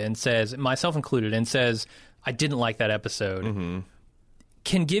against it and says, myself included, and says I didn't like that episode,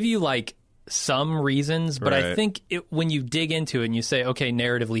 can give you, like, some reasons, but I think when you dig into it and you say, okay,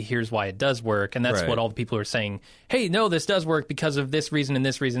 narratively, here's why it does work, and that's what all the people are saying, hey, no, this does work because of this reason and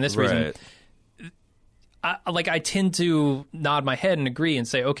this reason, this reason. I tend to nod my head and agree and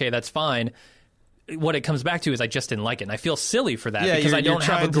say, okay, that's fine. What it comes back to is I just didn't like it, and I feel silly for that because I don't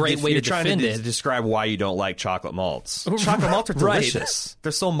have a great way to defend it. To describe why you don't like chocolate malts. Chocolate malts are delicious.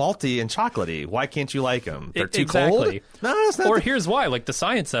 They're so malty and chocolatey. Why can't you like them? They're too cold? No, it's not. Or here's why, like the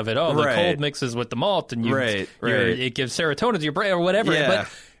science of it. Oh, the cold mixes with the malt, and it gives serotonin to your brain or whatever. Yeah.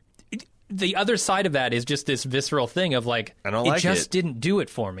 But the other side of that is just this visceral thing of, like, it just didn't do it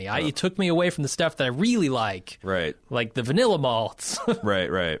for me. It took me away from the stuff that I really like. Right. Like the vanilla malts.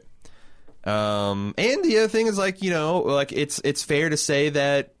 Right. And the other thing is, like, you know, like, it's fair to say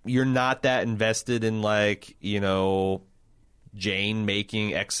that you're not that invested in, like, you know, Jane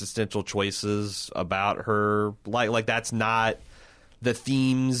making existential choices about her, like that's not the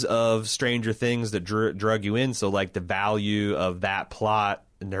themes of Stranger Things that drug you in. So, like, the value of that plot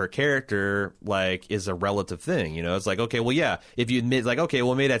and her character, like, is a relative thing, you know? It's like, okay, well, yeah, if you admit, like, okay,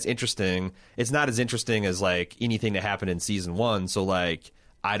 well, maybe that's interesting, it's not as interesting as, like, anything that happened in season 1, so, like,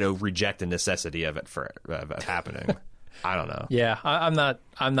 I'd reject the necessity of it for happening. I don't know. Yeah, I'm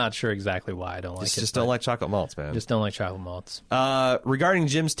not sure exactly why I don't like it. Just don't like chocolate malts, man. Just don't like chocolate malts. Regarding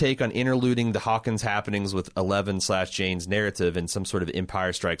Jim's take on interluding the Hawkins happenings with 11/Jane's narrative in some sort of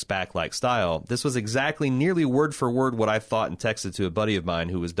Empire Strikes Back-like style, this was exactly nearly word for word what I thought and texted to a buddy of mine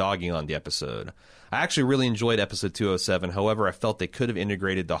who was dogging on the episode. I actually really enjoyed episode 207. However, I felt they could have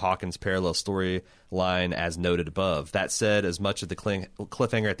integrated the Hawkins parallel storyline as noted above. That said, as much of the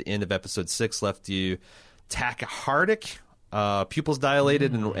cliffhanger at the end of episode 6 left you tachycardic pupils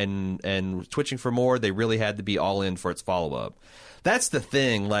dilated and twitching for more, they really had to be all in for its follow-up. That's the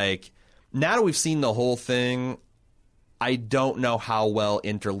thing. Like, now that we've seen the whole thing, I don't know how well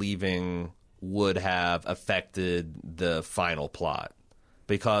interleaving would have affected the final plot.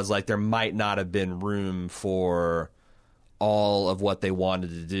 Because, like, there might not have been room for all of what they wanted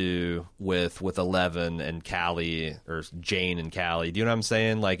to do with Eleven and Callie, or Jane and Callie. Do you know what I'm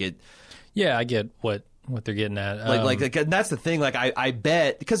saying? Like, it... Yeah, I get what they're getting at. Like that's the thing. Like, I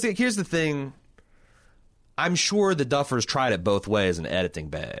bet... Because here's the thing. I'm sure the Duffers tried it both ways in editing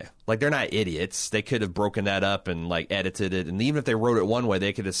bay. Like, they're not idiots. They could have broken that up and, like, edited it. And even if they wrote it one way,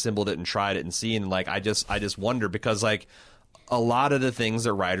 they could have assembled it and tried it and seen. And, like, I just wonder, because, like, a lot of the things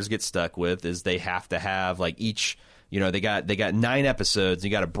that writers get stuck with is they have to have, like, each... You know, they got 9 episodes. You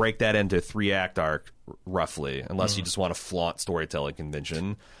got to break that into a 3-act arc, roughly, unless you just want to flaunt storytelling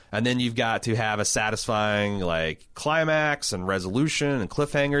convention. And then you've got to have a satisfying, like, climax and resolution and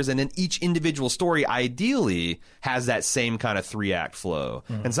cliffhangers. And then each individual story, ideally, has that same kind of 3-act flow.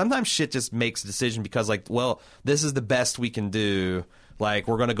 And sometimes shit just makes a decision because, like, well, this is the best we can do. Like,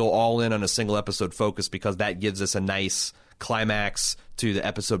 we're going to go all in on a single episode focus because that gives us a nice climax to the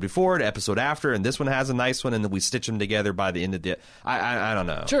episode before, the episode after, and this one has a nice one, and then we stitch them together by the end of the... I don't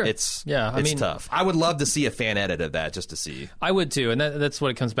know. Sure. It's mean, tough. I would love to see a fan edit of that just to see. I would too, and that's what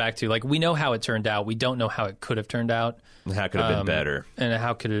it comes back to. Like, we know how it turned out. We don't know how it could have turned out. And how it could have been better. And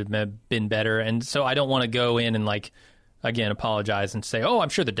how could it have been better. And so I don't want to go in and, like, again, apologize and say, oh, I'm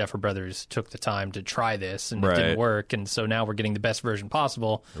sure the Duffer Brothers took the time to try this, and it didn't work, and so now we're getting the best version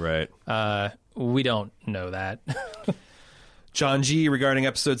possible. Right. We don't know that. John G. regarding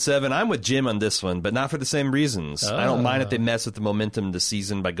episode 7, I'm with Jim on this one, but not for the same reasons. I don't mind if they mess with the momentum of the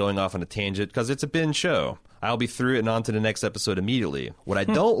season by going off on a tangent, because it's a binge show. I'll be through it and on to the next episode immediately. What I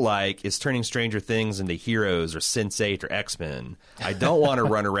don't like is turning Stranger Things into Heroes or Sense8 or X-Men. I don't want to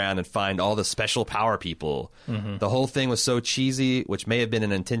run around and find all the special power people. The whole thing was so cheesy, which may have been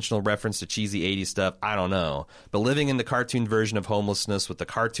an intentional reference to cheesy 80s stuff. I don't know. But living in the cartoon version of homelessness with the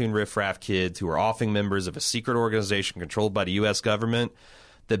cartoon riffraff kids who are offing members of a secret organization controlled by the U.S. government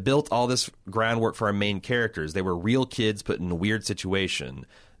that built all this groundwork for our main characters. They were real kids put in a weird situation.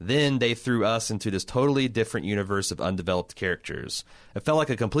 Then they threw us into this totally different universe of undeveloped characters. It felt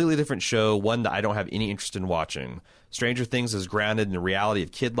like a completely different show, one that I don't have any interest in watching. Stranger Things is grounded in the reality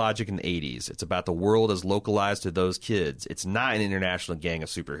of kid logic in the 80s. It's about the world as localized to those kids. It's not an international gang of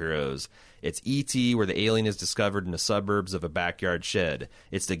superheroes. It's E.T., where the alien is discovered in the suburbs of a backyard shed.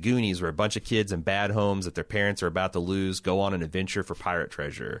 It's the Goonies, where a bunch of kids in bad homes that their parents are about to lose go on an adventure for pirate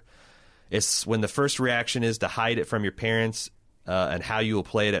treasure. It's when the first reaction is to hide it from your parents and how you will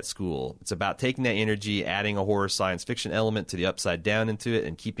play it at school. It's about taking that energy, adding a horror science fiction element to the Upside Down into it,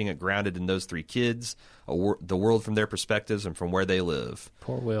 and keeping it grounded in those 3 kids, the world from their perspectives and from where they live.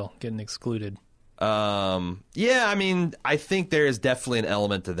 Poor Will, getting excluded. Yeah, I mean, I think there is definitely an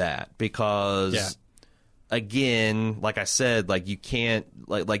element to that because, again, like I said, like you can't,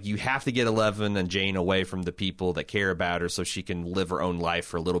 like you have to get Eleven and Jane away from the people that care about her so she can live her own life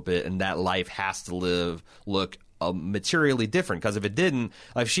for a little bit, and that life has to look materially different, because if it didn't,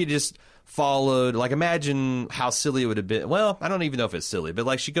 if she just followed, like, imagine how silly it would have been. Well, I don't even know if it's silly, but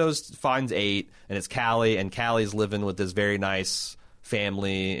like she finds 8, and it's Callie, and Callie's living with this very nice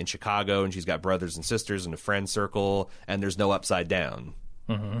family in Chicago, and she's got brothers and sisters and a friend circle, and there's no Upside Down.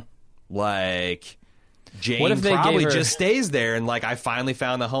 Like, Jane what if they probably gave her... just stays there and, like, I finally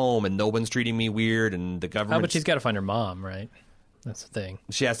found a home and no one's treating me weird, and the government... How about she's got to find her mom, right? That's the thing.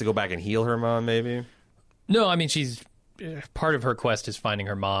 She has to go back and heal her mom, maybe? No, I mean, she's... Part of her quest is finding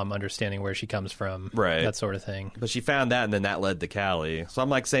her mom, understanding where she comes from, right? That sort of thing. But she found that, and then that led to Callie. So I'm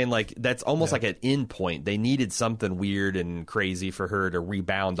like saying, like, that's almost like an end point. They needed something weird and crazy for her to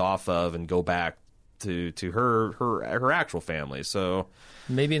rebound off of and go back to her actual family. So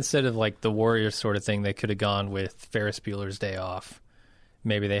maybe instead of like the Warriors sort of thing, they could have gone with Ferris Bueller's Day Off.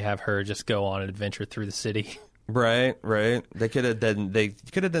 Maybe they have her just go on an adventure through the city. Right. They could have done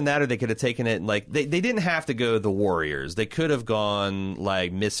that, or they could have taken it like they didn't have to go the Warriors. They could have gone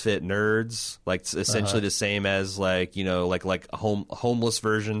like Misfit Nerds, like essentially the same as like, you know, like homeless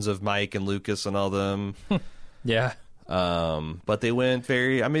versions of Mike and Lucas and all them. Yeah. But they went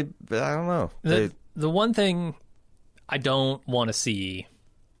very. I mean, I don't know. The one thing I don't want to see,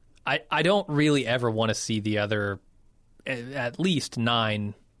 I don't really ever want to see the other at least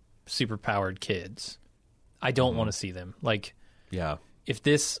 9 superpowered kids. I don't want to see them. Like, yeah. If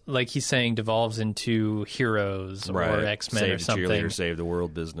this, like he's saying, devolves into Heroes or X-Men or something, save the cheerleader, save the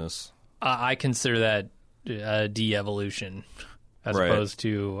world business. I consider that a de-evolution as opposed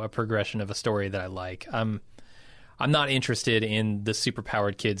to a progression of a story that I like. I'm I'm not interested in the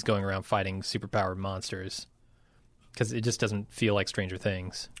superpowered kids going around fighting superpowered monsters because it just doesn't feel like Stranger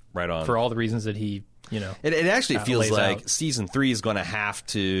Things. Right on. For all the reasons that he, It actually feels lays like out. season 3 is going to have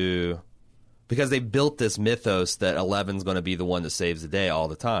to, because they built this mythos that Eleven's going to be the one that saves the day all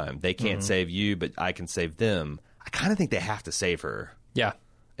the time. They can't save you, but I can save them. I kind of think they have to save her Yeah.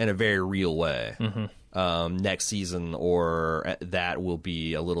 in a very real way next season, or that will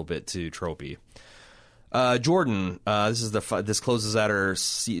be a little bit too tropey. Jordan, this closes out our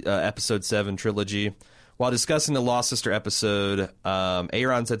episode 7 trilogy. While discussing the Lost Sister episode,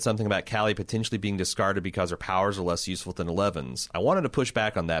 Aaron said something about Callie potentially being discarded because her powers are less useful than Eleven's. I wanted to push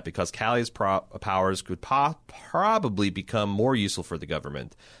back on that because Callie's powers could probably become more useful for the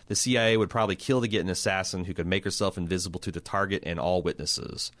government. The CIA would probably kill to get an assassin who could make herself invisible to the target and all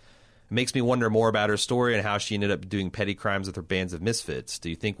witnesses. It makes me wonder more about her story and how she ended up doing petty crimes with her bands of misfits. Do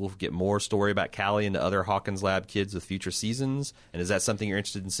you think we'll get more story about Callie and the other Hawkins Lab kids with future seasons? And is that something you're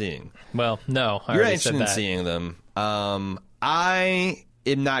interested in seeing? Well, no. I You're already interested said in that. seeing them. I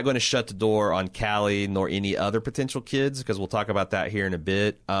am not going to shut the door on Callie nor any other potential kids because we'll talk about that here in a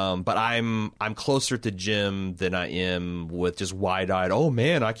bit. But I'm closer to Jim than I am with just wide-eyed, oh,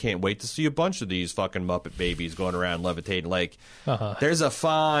 man, I can't wait to see a bunch of these fucking Muppet babies going around levitating. Like, there's a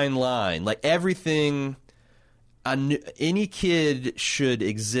fine line. Like, everything... any kid should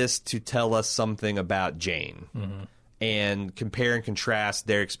exist to tell us something about Jane. And compare and contrast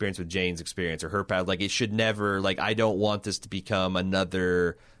their experience with Jane's experience or her power. Like, it should never, like, I don't want this to become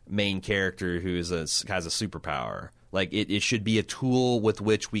another main character who has a superpower. Like, it should be a tool with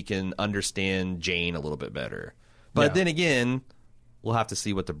which we can understand Jane a little bit better. But then again, we'll have to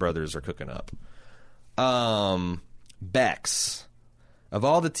see what the brothers are cooking up. Bex. Of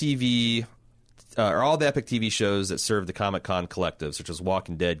all the TV... or all the epic TV shows that serve the Comic-Con collective, such as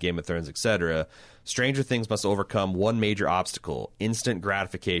Walking Dead, Game of Thrones, etc., Stranger Things must overcome one major obstacle: instant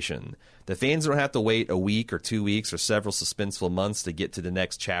gratification. The fans don't have to wait a week or 2 weeks or several suspenseful months to get to the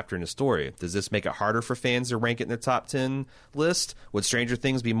next chapter in the story. Does this make it harder for fans to rank it in their top 10 list? Would Stranger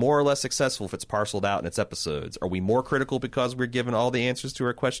Things be more or less successful if it's parceled out in its episodes? Are we more critical because we're given all the answers to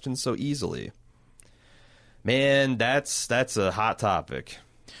our questions so easily? Man, that's a hot topic.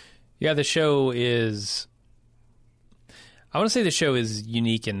 Yeah, the show is... I want to say the show is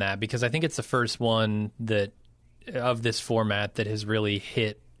unique in that because I think it's the first one that of this format that has really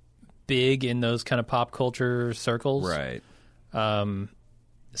hit big in those kind of pop culture circles. Right.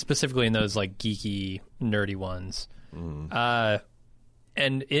 Specifically in those like geeky, nerdy ones. And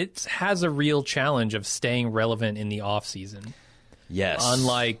it has a real challenge of staying relevant in the off season. Yes.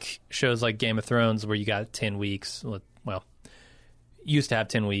 Unlike shows like Game of Thrones where you got 10 weeks. Well, used to have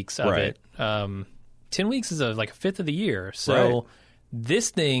 10 weeks of Right. it. 10 weeks is like a fifth of the year. So Right.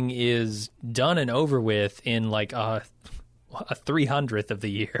 this thing is done and over with in like a 300th of the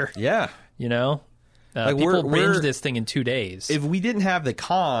year. Yeah. You know? Like, people we're- binge this thing in 2 days. If we didn't have the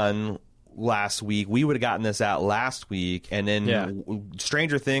con last week, we would have gotten this out last week, and then Yeah.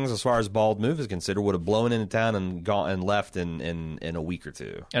 Stranger Things, as far as Bald Move is considered, would have blown into town and gone and left in a week or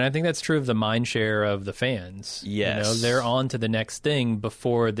two. And I think that's true of the mind share of the fans. Yes. You know, they're on to the next thing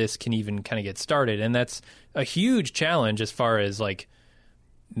before this can even kind of get started. And that's a huge challenge as far as like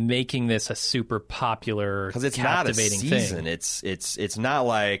making this a super popular, Because it's not a captivating season. thing. It's not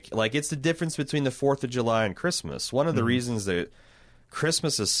like it's the difference between the 4th of July and Christmas. One of the reasons that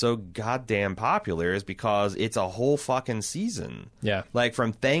Christmas is so goddamn popular is because it's a whole fucking season. Yeah. Like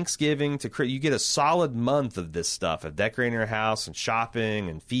from Thanksgiving to you get a solid month of this stuff, of decorating your house and shopping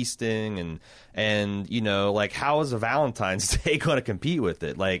and feasting and you know, like how is a Valentine's Day going to compete with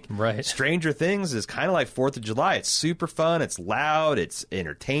it? Like Right. Stranger Things is kind of like 4th of July. It's super fun. It's loud. It's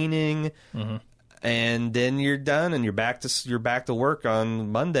entertaining. And then you're done, and you're back to work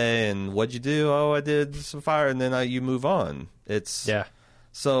on Monday. And what'd you do? Oh, I did some fire, and then you move on. It's Yeah.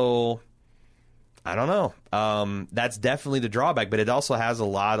 So I don't know. That's definitely the drawback, but it also has a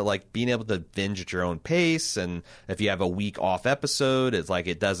lot of like being able to binge at your own pace. And if you have a week off episode, it's like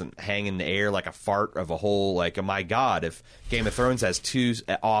it doesn't hang in the air like a fart of a whole like, oh my God, if Game of Thrones has 2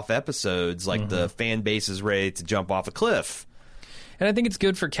 off episodes, like the fan base is ready to jump off a cliff. And I think it's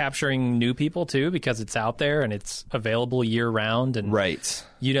good for capturing new people too, because it's out there and it's available year round. And Right.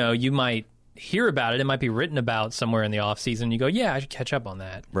 you know, you might hear about it. It might be written about somewhere in the off season. You go, yeah, I should catch up on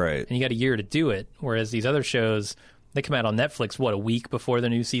that. Right. And you got a year to do it. Whereas these other shows, they come out on Netflix, a week before the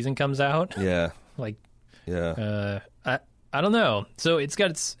new season comes out? Yeah. Like, Yeah. I don't know. So it's got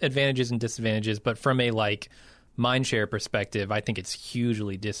its advantages and disadvantages, but from a like mindshare perspective, I think it's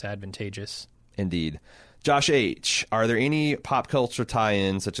hugely disadvantageous. Indeed. Josh H., are there any pop culture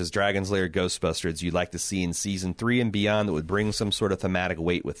tie-ins, such as Dragon's Lair, Ghostbusters, you'd like to see in Season 3 and beyond that would bring some sort of thematic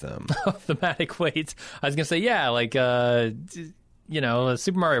weight with them? Thematic weight. I was going to say, yeah, like,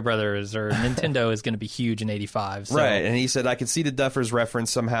 Super Mario Brothers or Nintendo is going to be huge in 85. So. Right, and he said, I could see the Duffers reference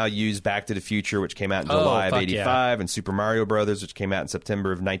somehow use Back to the Future, which came out in July of 85, and Super Mario Brothers, which came out in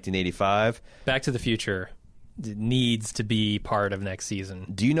September of 1985. Back to the Future needs to be part of next season.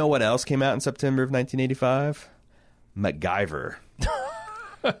 Do you know what else came out in September of 1985? MacGyver.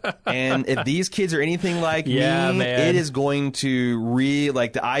 And if these kids are anything like me, man. it is going to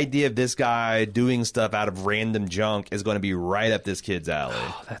like the idea of this guy doing stuff out of random junk is going to be right up this kid's alley.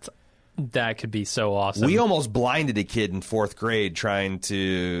 Oh, that could be so awesome. We almost blinded a kid in 4th grade trying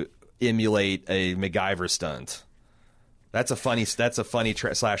to emulate a MacGyver stunt. That's a funny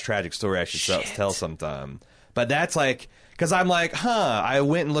slash tragic story I should tell sometime. But that's like, because I'm like, I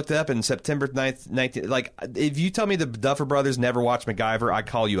went and looked it up in September 9th, 19... Like, if you tell me the Duffer Brothers never watched MacGyver, I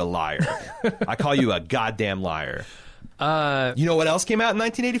call you a liar. I call you a goddamn liar. You know what else came out in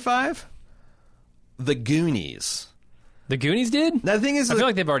 1985? The Goonies. The Goonies did? Now, the thing is, I feel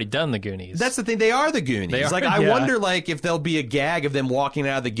like they've already done the Goonies. That's the thing. They are the Goonies. They are, like, I wonder, like, if there'll be a gag of them walking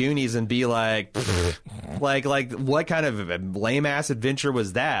out of the Goonies and be like, like what kind of lame ass adventure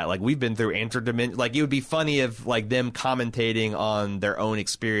was that? Like, we've been through interdimensional. Like, it would be funny if, like, them commentating on their own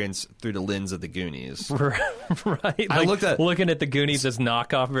experience through the lens of the Goonies. Right. I looked at looking at the Goonies as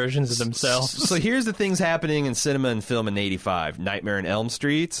knockoff versions of themselves. So here's the things happening in cinema and film in '85: Nightmare on Elm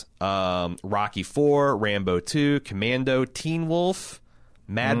Street, Rocky IV, Rambo 2, Commando, Teen Wolf,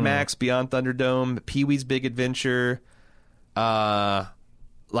 Mad Max, Beyond Thunderdome, Pee-wee's Big Adventure,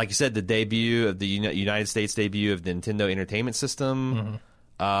 like you said, the debut of the United States debut of the Nintendo Entertainment System.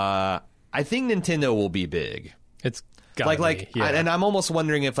 I think Nintendo will be big. It's gotta be, yeah. And I'm almost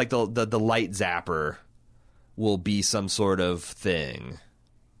wondering if like the light zapper will be some sort of thing.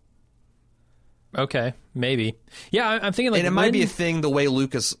 Okay, maybe. Yeah, I'm thinking like... And it might be a thing the way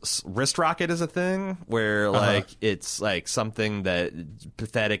Lucas' wrist rocket is a thing, where like it's like something that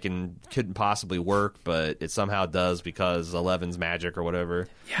pathetic and couldn't possibly work, but it somehow does because 11's magic or whatever.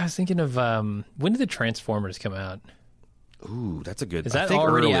 Yeah, I was thinking of... when did the Transformers come out? Ooh, that's a good... Is that I think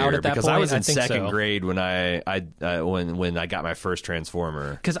already earlier, out at that because point? I was in think second so. grade when when I got my first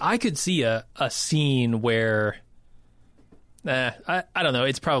Transformer. Because I could see a scene where... I don't know.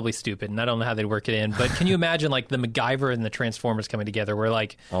 It's probably stupid, and I don't know how they'd work it in. But can you imagine, like, the MacGyver and the Transformers coming together where,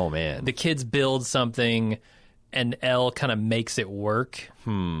 like... Oh, man. The kids build something, and Elle kind of makes it work.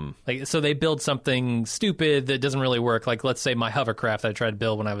 Like, so they build something stupid that doesn't really work. Like, let's say my hovercraft that I tried to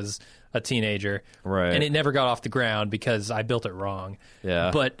build when I was a teenager. Right. And it never got off the ground because I built it wrong.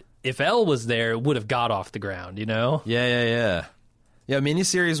 Yeah. But if Elle was there, it would have got off the ground, you know? Yeah,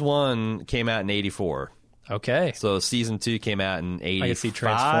 miniseries 1 came out in 84. Okay. So season 2 came out in 85, I can see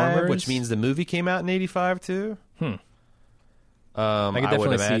Transformers. which means the movie came out in 85 too. I could definitely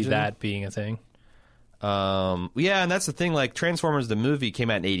would see imagine that being a thing. Yeah, and that's the thing. Like Transformers, the movie came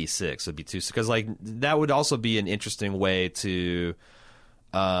out in 86. It'd be too, because like that would also be an interesting way to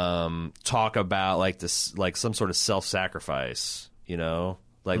talk about like this, like some sort of self-sacrifice. You know,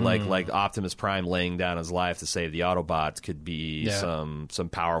 like Optimus Prime laying down his life to save the Autobots could be some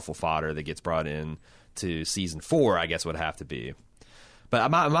powerful fodder that gets brought in to season 4, I guess would have to be. But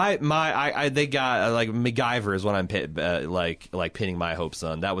they got like MacGyver is what I'm like pinning my hopes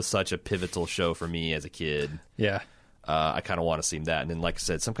on. That was such a pivotal show for me as a kid. Yeah. I kind of want to see that, and then like I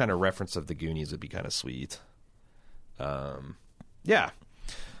said, some kind of reference of the Goonies would be kind of sweet. Yeah.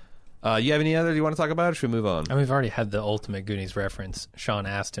 You have any other you want to talk about, or should we move on? I mean, we've already had the ultimate Goonies reference. Sean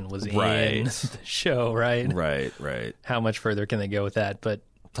Astin was in Right. the show, right? Right. How much further can they go with that? But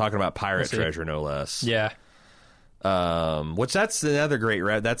Talking about pirate see. treasure, no less. yeah, Which that's another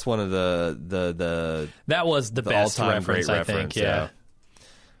great. That's one of the that was the best all-time reference, great I think. reference,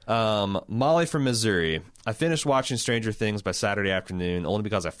 Yeah. Molly from Missouri. I finished watching Stranger Things by Saturday afternoon only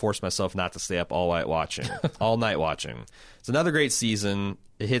because I forced myself not to stay up all night watching. It's another great season.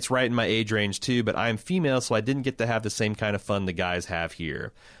 It hits right in my age range too, but I am female, so I didn't get to have the same kind of fun the guys have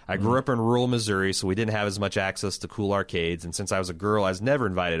here. I grew up in rural Missouri, so we didn't have as much access to cool arcades, and since I was a girl, I was never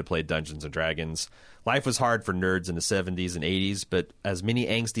invited to play Dungeons & Dragons. Life was hard for nerds in the 70s and 80s, but as many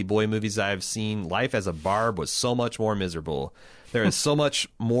angsty boy movies I have seen, life as a barb was so much more miserable. There is so much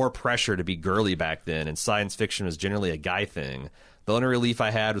more pressure to be girly back then, and science fiction was generally a guy thing. The only relief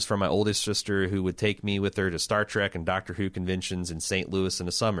I had was from my oldest sister, who would take me with her to Star Trek and Doctor Who conventions in St. Louis in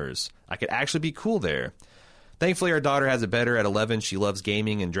the summers. I could actually be cool there. Thankfully, our daughter has it better. At 11, she loves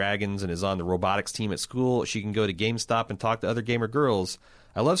gaming and dragons and is on the robotics team at school. She can go to GameStop and talk to other gamer girls.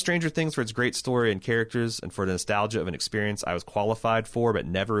 I love Stranger Things for its great story and characters and for the nostalgia of an experience I was qualified for but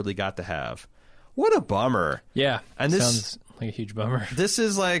never really got to have. What a bummer. Yeah, and this sounds like a huge bummer. This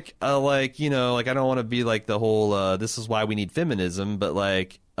is like I don't want to be like the whole this is why we need feminism, but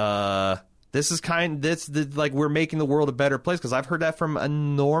like this is like we're making the world a better place, because I've heard that from an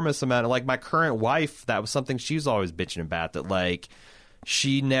enormous amount of, like, my current wife. That was something she was always bitching about, that like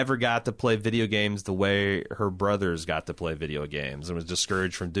she never got to play video games the way her brothers got to play video games and was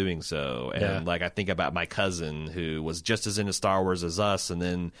discouraged from doing so. And like I think about my cousin who was just as into Star Wars as us, and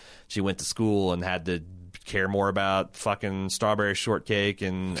then she went to school and had to care more about fucking Strawberry Shortcake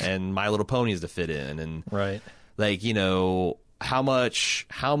and My Little Ponies to fit in. And right, like, you know, how much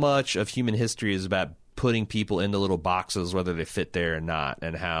of human history is about putting people into little boxes, whether they fit there or not,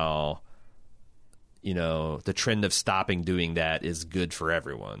 and how, you know, the trend of stopping doing that is good for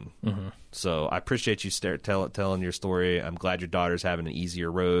everyone. Mm-hmm. So I appreciate you telling your story. I'm glad your daughter's having an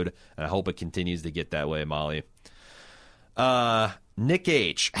easier road, and I hope it continues to get that way, Molly. Nick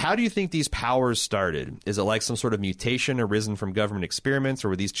H., how do you think these powers started? Is it like some sort of mutation arisen from government experiments, or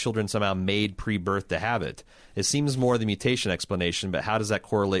were these children somehow made pre-birth to have it? It seems more the mutation explanation, but how does that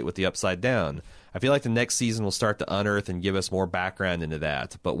correlate with the Upside Down? I feel like the next season will start to unearth and give us more background into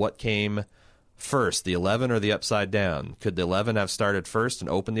that. But what came first, the 11 or the Upside Down? Could the 11 have started first and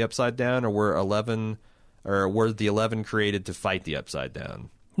opened the Upside Down, or were the 11 created to fight the Upside Down?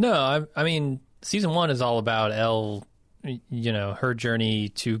 No, I mean, season 1 is all about Elle, you know, her journey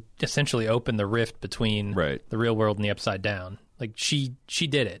to essentially open the rift between the real world and the Upside Down. Like, she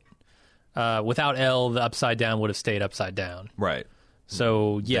did it. Without Elle, the Upside Down would have stayed upside down. Right.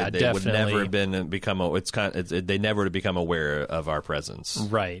 So yeah, they definitely would never have been they never would have become aware of our presence.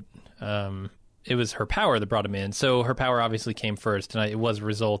 Right. It was her power that brought him in. So her power obviously came first, and it was a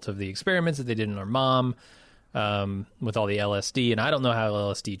result of the experiments that they did on her mom with all the LSD. And I don't know how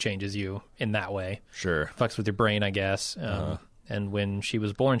LSD changes you in that way. Sure. Fucks with your brain, I guess. And when she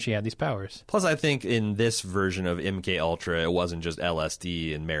was born, she had these powers. Plus, I think in this version of MK Ultra, it wasn't just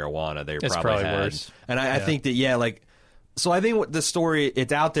LSD and marijuana. They probably had worse. And I think that, so I think what the story,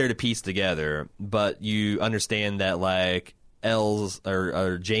 it's out there to piece together, but you understand that, like, Elle's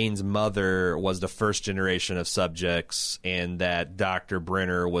or Jane's mother was the first generation of subjects, and that Dr.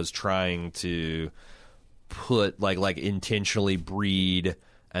 Brenner was trying to put like intentionally breed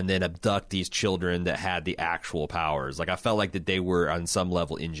and then abduct these children that had the actual powers. Like, I felt like that they were on some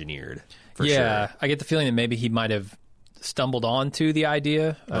level engineered. For sure. I get the feeling that maybe he might have stumbled onto the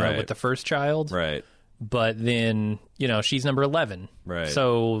idea with the first child. Right. But then, you know, she's number 11. Right.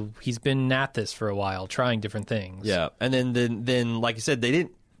 So he's been at this for a while, trying different things. Yeah. And then like you said, they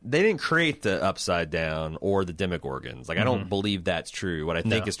didn't create the Upside Down or the Demogorgons. Like, I don't believe that's true. What I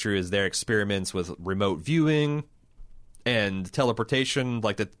think is true is their experiments with remote viewing and teleportation,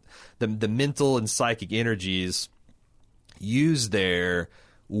 like the mental and psychic energies used there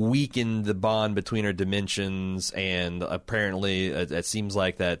weakened the bond between our dimensions. And apparently it seems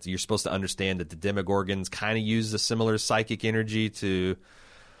like that you're supposed to understand that the Demogorgons kind of use a similar psychic energy to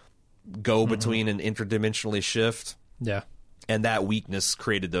go between an interdimensionally shift. Yeah. And that weakness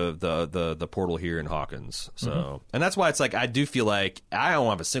created the portal here in Hawkins. So, and that's why it's like, I do feel like I don't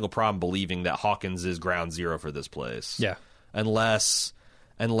have a single problem believing that Hawkins is ground zero for this place. Yeah. Unless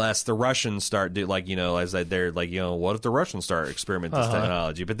the Russians start they're like, you know, what if the Russians start experimenting with this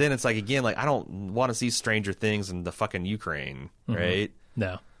technology? But then it's like, again, like, I don't want to see Stranger Things in the fucking Ukraine, right?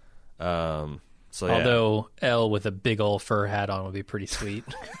 No. So although Elle with a big old fur hat on would be pretty sweet.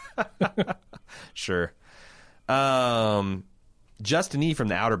 Sure. Justin E. from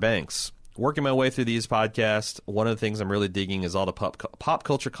the Outer Banks. Working my way through these podcasts, one of the things I'm really digging is all the pop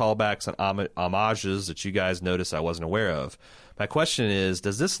culture callbacks and homages that you guys notice I wasn't aware of. My question is,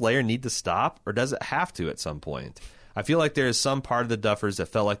 does this layer need to stop, or does it have to at some point? I feel like there is some part of the Duffers that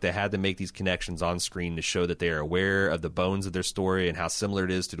felt like they had to make these connections on screen to show that they are aware of the bones of their story and how similar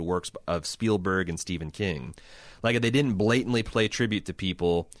it is to the works of Spielberg and Stephen King. Like, if they didn't blatantly play tribute to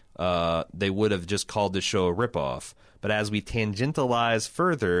people, they would have just called this show a ripoff. But as we tangentialize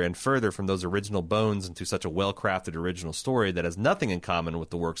further and further from those original bones into such a well-crafted original story that has nothing in common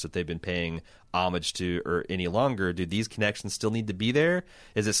with the works that they've been paying homage to or any longer, do these connections still need to be there?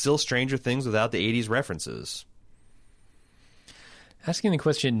 Is it still Stranger Things without the 80s references? Asking the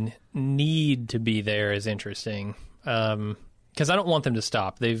question, need to be there, is interesting. Because I don't want them to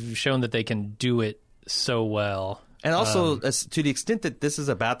stop. They've shown that they can do it so well. And also, to the extent that this is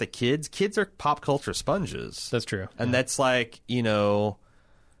about the kids are pop culture sponges. That's true. And that's like, you know,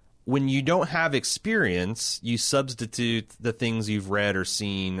 when you don't have experience, you substitute the things you've read or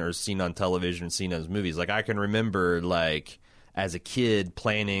seen on television, seen as movies. Like I can remember, like as a kid,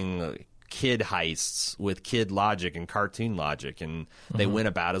 planning kid heists with kid logic and cartoon logic, and they went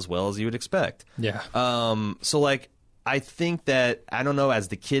about as well as you would expect. Yeah. So like I think that, I don't know, as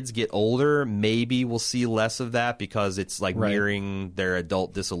the kids get older, maybe we'll see less of that because it's like mirroring their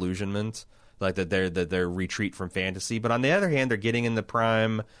adult disillusionment, like that their retreat from fantasy. But on the other hand, they're getting in the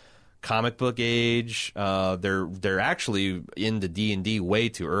prime comic book age. They're actually into D&D way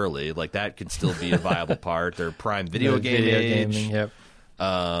too early. Like that could still be a viable part. They're prime video game age. Gaming, yep.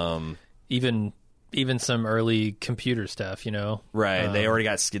 Even some early computer stuff, you know. Right. They already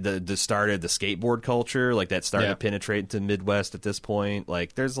got started the skateboard culture, like that starting to penetrate into Midwest at this point.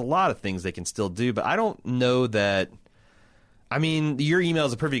 Like there's a lot of things they can still do, but I don't know that. I mean, your email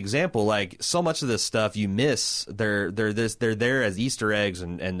is a perfect example. Like so much of this stuff you miss. They're there as Easter eggs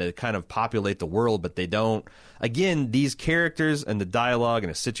and to kind of populate the world, but they don't. Again, these characters and the dialogue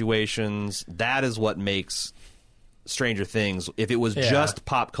and the situations, that is what makes Stranger Things. If it was just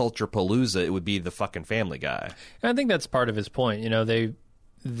pop culture palooza, it would be the fucking Family Guy. And I think that's part of his point. You know,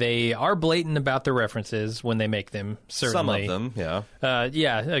 they are blatant about their references when they make them. Certainly, some of them,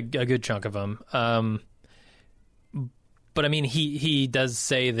 a good chunk of them. But I mean, he does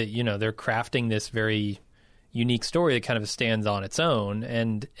say that, you know, they're crafting this very unique story that kind of stands on its own,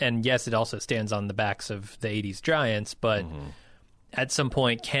 and yes, it also stands on the backs of the '80s giants, but. At some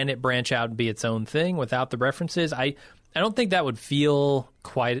point, can it branch out and be its own thing without the references? I don't think that would feel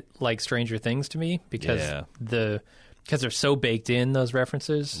quite like Stranger Things to me because they're so baked in, those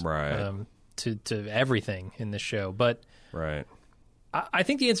references, to everything in this show. But I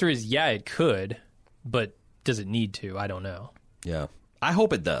think the answer is it could, but does it need to? I don't know. Yeah, I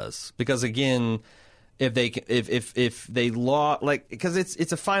hope it does, because again, if they like, because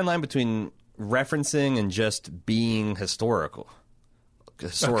it's a fine line between referencing and just being historical,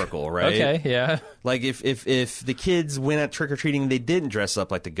 right? Okay, yeah. Like if the kids went out trick-or-treating, they didn't dress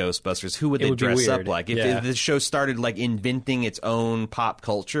up like the Ghostbusters, who would they dress up like? If the show started like inventing its own pop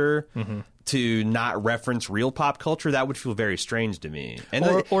culture to not reference real pop culture, that would feel very strange to me. And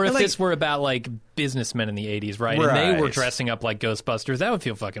or if this were about like businessmen in the 80s, right? And they were dressing up like Ghostbusters, that would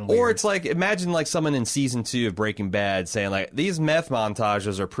feel fucking weird. Or it's like, imagine like someone in season 2 of Breaking Bad saying like, these meth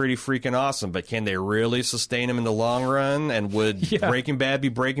montages are pretty freaking awesome, but can they really sustain them in the long run? And would Breaking Bad be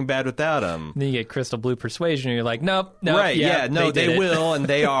Breaking Bad without them? Then you get Crystal Blue Persuasion and you're like, nope. Right, they will, and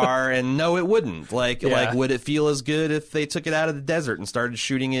they are, and no, it wouldn't. Like, would it feel as good if they took it out of the desert and started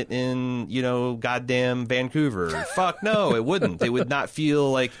shooting it in, you know, goddamn Vancouver? Fuck no, it wouldn't. It would not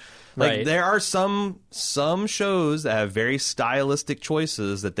feel like there are some shows that have very stylistic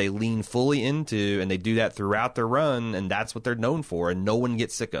choices that they lean fully into, and they do that throughout their run, and that's what they're known for, and no one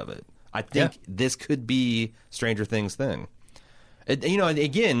gets sick of it. I think this could be Stranger Things thing. You know, and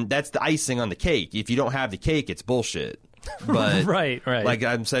again, that's the icing on the cake. If you don't have the cake, it's bullshit. But right. Like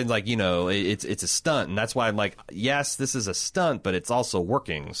I'm saying, like, you know, it's a stunt, and that's why I'm like, yes, this is a stunt, but it's also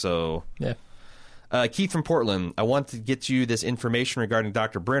working. So yeah. Keith from Portland, I want to get you this information regarding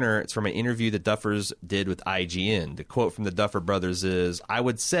Dr. Brenner. It's from an interview the Duffers did with IGN. The quote from the Duffer Brothers is, I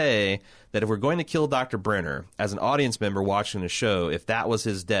would say that if we're going to kill Dr. Brenner, as an audience member watching the show, if that was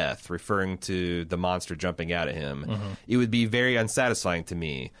his death, referring to the monster jumping out at him, it would be very unsatisfying to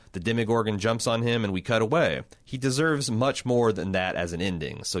me. The Demogorgon jumps on him and we cut away. He deserves much more than that as an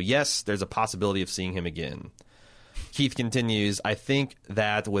ending. So yes, there's a possibility of seeing him again. Keith continues, I think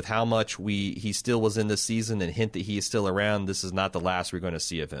that with how much he still was in this season and hint that he is still around, this is not the last we're going to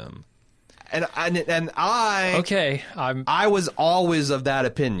see of him. And I was always of that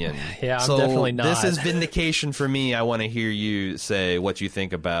opinion. Yeah, I'm definitely not. This is vindication for me. I want to hear you say what you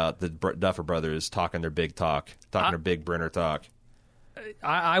think about the Duffer Brothers talking their big Brenner talk.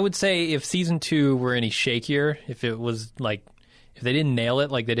 I would say if season 2 were any shakier, if it was like, if they didn't nail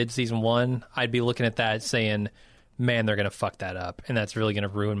it like they did season 1, I'd be looking at that saying, man, they're going to fuck that up, and that's really going to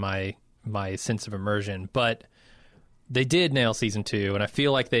ruin my sense of immersion. But they did nail season 2, and I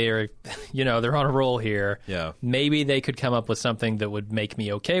feel like they are, you know, they're on a roll here. Yeah. Maybe they could come up with something that would make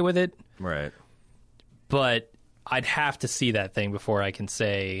me okay with it. Right. But I'd have to see that thing before I can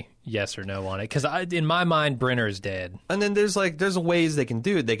say yes or no on it, because in my mind, Brenner is dead. And then there's ways they can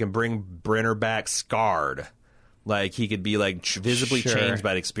do it. They can bring Brenner back scarred. Like, he could be, like, visibly changed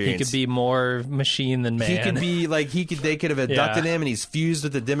by the experience. He could be more machine than man. He could be, like, they could have abducted him, and he's fused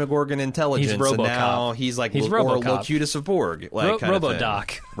with the Demogorgon intelligence. He's RoboCop. And now he's, like, Locutus of Borg. Like,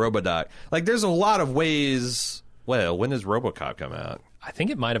 Robodoc. Robodoc. Like, there's a lot of ways. Well, when does RoboCop come out? I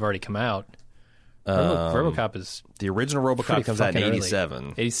think it might have already come out. RoboCop is The original RoboCop comes out in 87.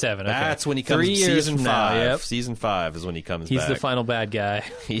 Early. 87. Okay. That's when he comes. 3 years season from 5. now, yep. Season 5 is when he comes. He's back. the final bad guy.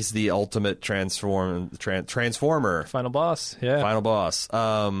 He's the ultimate transformer. Final boss. Yeah. Final boss.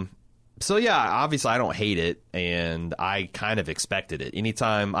 So yeah, obviously I don't hate it, and I kind of expected it.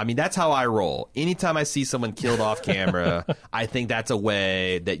 Anytime, I mean, that's how I roll. Anytime I see someone killed off camera, I think that's a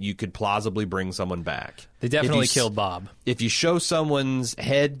way that you could plausibly bring someone back. They definitely killed Bob. If you show someone's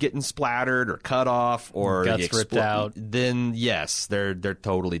head getting splattered or cut off or guts ripped out, then yes, they're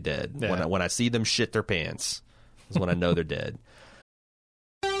totally dead. Yeah. When I see them shit their pants, is when I know they're dead.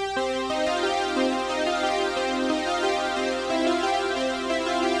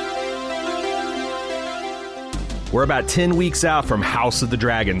 We're about 10 weeks out from House of the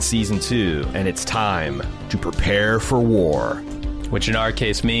Dragon Season 2, and it's time to prepare for war. Which in our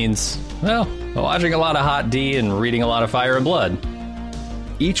case means, well, watching a lot of Hot D and reading a lot of Fire and Blood.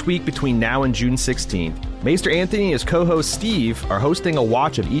 Each week between now and June 16th, Maester Anthony and his co-host Steve are hosting a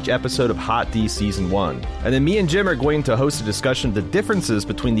watch of each episode of Hot D Season 1. And then me and Jim are going to host a discussion of the differences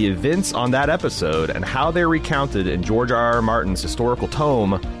between the events on that episode and how they're recounted in George R.R. Martin's historical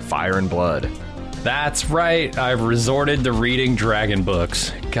tome, Fire and Blood. That's right, I've resorted to reading dragon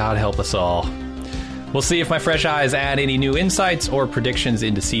books. God help us all. We'll see if my fresh eyes add any new insights or predictions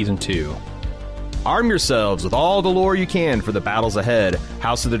into Season 2. Arm yourselves with all the lore you can for the battles ahead.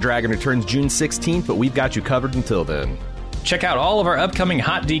 House of the Dragon returns June 16th, but we've got you covered until then. Check out all of our upcoming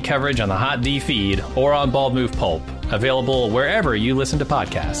Hot D coverage on the Hot D feed or on Bald Move Pulp, available wherever you listen to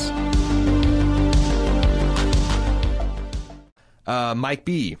podcasts. Mike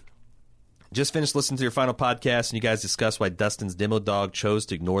B. Just finished listening to your final podcast, and you guys discussed why Dustin's demo dog chose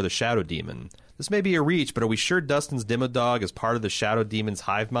to ignore the Shadow Demon. This may be a reach, but are we sure Dustin's demo dog is part of the Shadow Demon's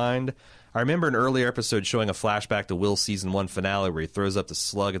hive mind? I remember an earlier episode showing a flashback to Will's Season 1 finale where he throws up the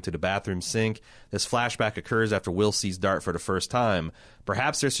slug into the bathroom sink. This flashback occurs after Will sees Dart for the first time.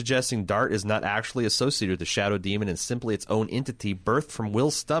 Perhaps they're suggesting Dart is not actually associated with the Shadow Demon and simply its own entity birthed from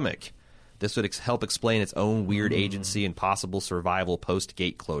Will's stomach. This would help explain its own weird agency and possible survival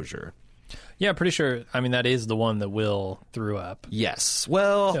post-gate closure. Yeah, pretty sure. I mean, that is the one that Will threw up. Yes.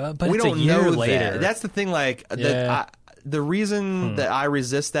 Well, but we it's a don't year know later. that. That's the thing. Like, Yeah. the reason that I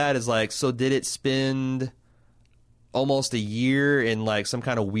resist that is like, so did it spend almost a year in like some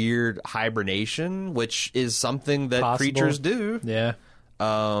kind of weird hibernation, which is something that Possible. creatures do. Yeah.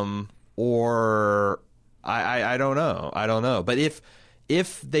 Or I don't know. I don't know. But if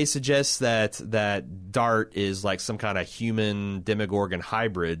they suggest that Dart is like some kind of human Demogorgon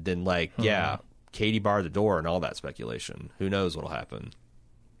hybrid, then like, yeah, Katie barred the door and all that speculation. Who knows what'll happen?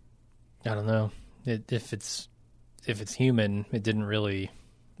 I don't know. If it's human, it didn't really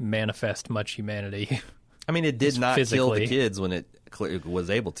manifest much humanity. I mean, it did not kill physically. the kids when it was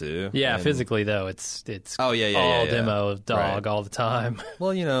able to. Yeah, And- physically though, it's Oh, yeah, all yeah. demo dog Right. all the time.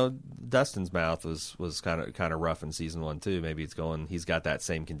 Well, you know, Dustin's mouth was kind of rough in Season 1 too. Maybe he's got that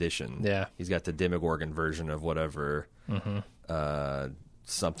same condition. Yeah. He's got the Demogorgon version of whatever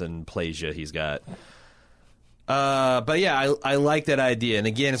something plasia he's got. But yeah, I like that idea. And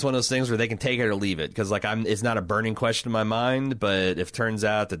again, it's one of those things where they can take it or leave it, because like it's not a burning question in my mind. But if it turns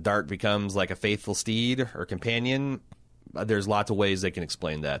out that Dart becomes like a faithful steed or companion, there's lots of ways they can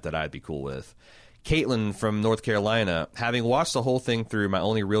explain that I'd be cool with. Caitlin from North Carolina, having watched the whole thing through, my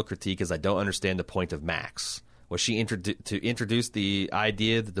only real critique is I don't understand the point of Max. Was she introduced the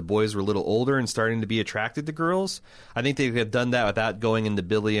idea that the boys were a little older and starting to be attracted to girls? I think they could have done that without going into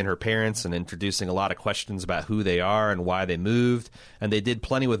Billy and her parents and introducing a lot of questions about who they are and why they moved. And they did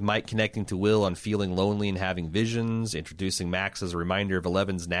plenty with Mike connecting to Will on feeling lonely and having visions. Introducing Max as a reminder of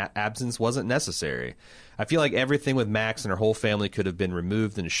Eleven's absence wasn't necessary. I feel like everything with Max and her whole family could have been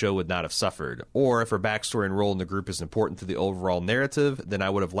removed and the show would not have suffered. Or if her backstory and role in the group is important to the overall narrative, then I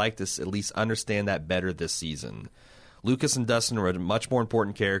would have liked to at least understand that better this season. Lucas and Dustin were much more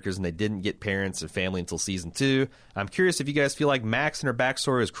important characters, and they didn't get parents and family until Season 2. I'm curious if you guys feel like Max and her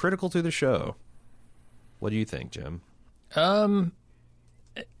backstory is critical to the show. What do you think, Jim?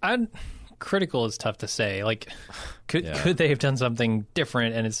 Critical is tough to say. Like, could they have done something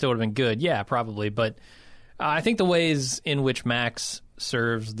different and it still would have been good? Yeah, probably. But I think the ways in which Max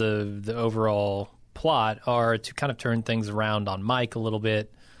serves the overall plot are to kind of turn things around on Mike a little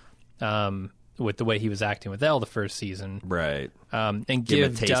bit, with the way he was acting with Elle the first season. Right. And Give him a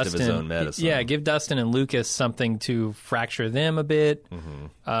give taste Dustin, of his own medicine. Yeah, give Dustin and Lucas something to fracture them a bit.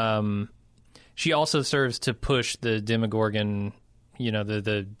 Mm-hmm. She also serves to push the Demogorgon,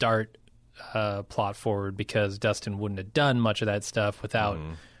 the Dart plot forward, because Dustin wouldn't have done much of that stuff without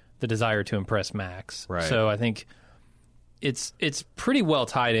the desire to impress Max. Right. So I think it's pretty well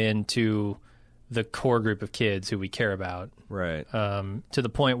tied into the core group of kids who we care about. Right. To the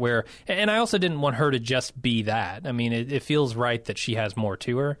point where, and I also didn't want her to just be that. I mean, it feels right that she has more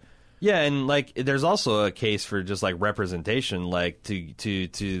to her. Yeah, and like there's also a case for just like representation, like to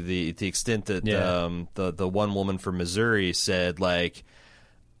the extent that the one woman from Missouri said, like,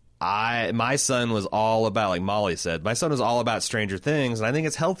 my son was all about, like Molly said, my son was all about Stranger Things, and I think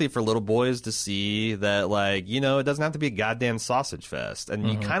it's healthy for little boys to see that, like, you know, it doesn't have to be a goddamn sausage fest, and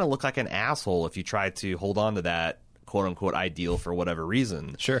you kind of look like an asshole if you try to hold on to that quote unquote ideal for whatever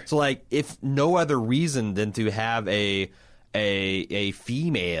reason. Sure. So like, if no other reason than to have a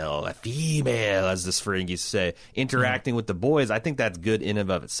female, as the Ferengi used to say, interacting with the boys, I think that's good in and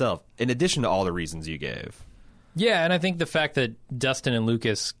of itself, in addition to all the reasons you gave. Yeah, and I think the fact that Dustin and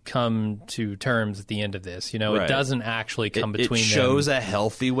Lucas come to terms at the end of this, you know, Right. It doesn't actually come between them. It shows them. a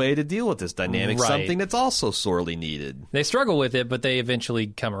healthy way to deal with this dynamic, Right. something that's also sorely needed. They struggle with it, but they eventually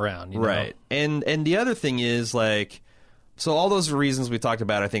come around, you know? Right. And the other thing is, like, so all those reasons we talked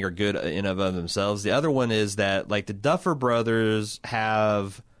about, I think, are good in and of themselves. The other one is that, like, the Duffer Brothers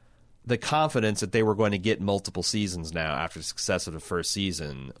have the confidence that they were going to get multiple seasons now after the success of the first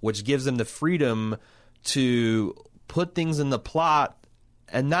season, which gives them the freedom to put things in the plot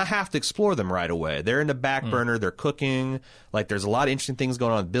and not have to explore them right away. They're in the back burner. They're cooking. Like, there's a lot of interesting things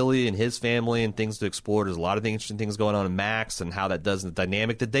going on with Billy and his family and things to explore. There's a lot of interesting things going on in Max and how that does the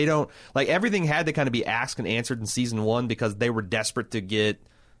dynamic that they don't... Like, everything had to kind of be asked and answered in season one because they were desperate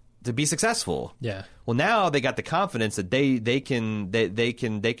to be successful. Yeah. Well, now they got the confidence that they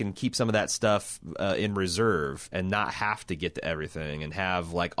can keep some of that stuff in reserve and not have to get to everything, and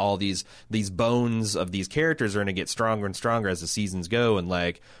have, like, all these bones of these characters are going to get stronger and stronger as the seasons go, and,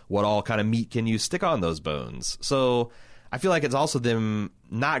 like, what all kind of meat can you stick on those bones? So I feel like it's also them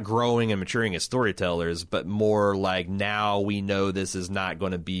not growing and maturing as storytellers, but more like, now we know this is not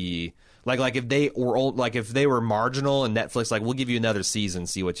going to be like if they were old, like if they were marginal and Netflix, like, we'll give you another season,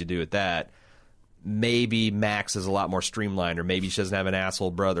 see what you do with that. Maybe Max is a lot more streamlined, or maybe she doesn't have an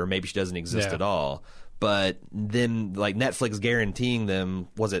asshole brother, or maybe she doesn't exist at all. But then, like, Netflix guaranteeing them,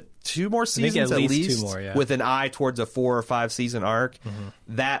 was it 2 more seasons at least? least 2 more, yeah. With an eye towards a 4 or 5 season arc,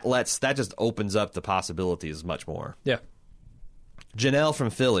 that just opens up the possibilities much more. Yeah. Janelle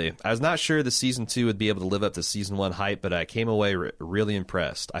from Philly. I was not sure the season 2 would be able to live up to season 1 hype, but I came away really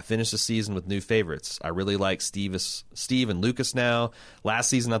impressed. I finished the season with new favorites. I really like Steve and Lucas now. Last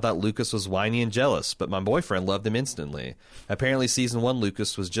season I thought Lucas was whiny and jealous, but my boyfriend loved him instantly. Apparently season 1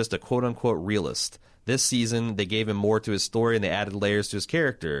 Lucas was just a quote-unquote realist. This season, they gave him more to his story and they added layers to his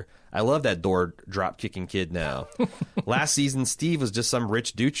character. I love that door drop-kicking kid now. Last season, Steve was just some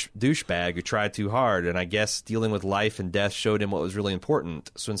rich douchebag who tried too hard, and I guess dealing with life and death showed him what was really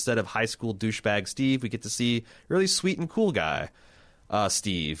important. So instead of high school douchebag Steve, we get to see a really sweet and cool guy,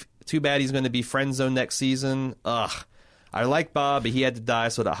 Steve. Too bad he's going to be friend zone next season. Ugh. I like Bob, but he had to die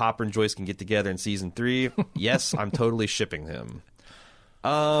so that Hopper and Joyce can get together in season 3. Yes, I'm totally shipping him.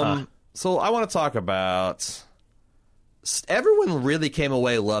 So I want to talk about... Everyone really came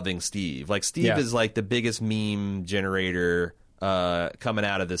away loving Steve. Like, Steve is like the biggest meme generator coming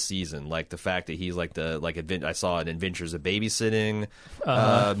out of this season. Like, the fact that he's like I saw an Adventures of Babysitting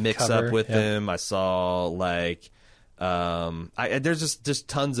mix cover, up with him. I saw like there's just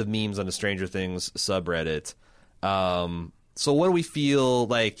tons of memes on the Stranger Things subreddit. So what do we feel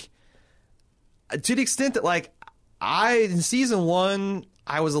like, to the extent that, like, in season 1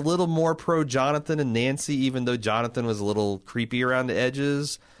 I was a little more pro Jonathan and Nancy, even though Jonathan was a little creepy around the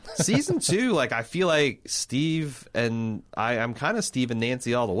edges. Season 2, like, I feel like Steve and I'm kind of Steve and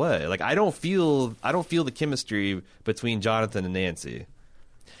Nancy all the way. Like, I don't feel the chemistry between Jonathan and Nancy.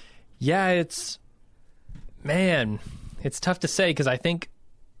 Yeah, it's tough to say, because I think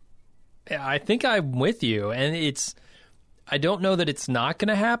I'm with you, and I don't know that it's not going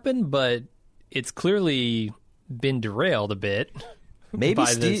to happen, but it's clearly been derailed a bit. Maybe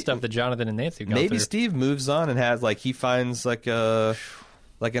by the stuff that Jonathan and Nancy have gone through. Steve moves on and has, like, he finds like an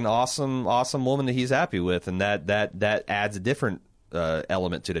awesome woman that he's happy with, and that adds a different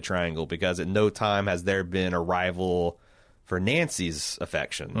element to the triangle, because at no time has there been a rival for Nancy's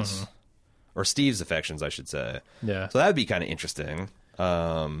affections, or Steve's affections, I should say. Yeah. So that would be kind of interesting.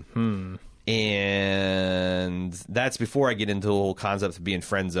 And that's before I get into the whole concept of being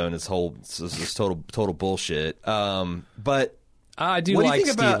friend zone. This total bullshit. But I do like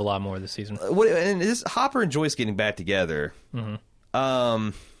Steve a lot more this season. And this Hopper and Joyce getting back together.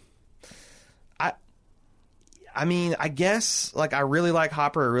 I mean, I guess, like, I really like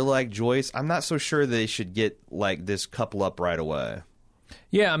Hopper. I really like Joyce. I'm not so sure they should get, like, this couple up right away.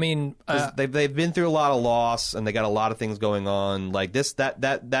 Yeah, I mean, they've been through a lot of loss, and they got a lot of things going on. Like this, that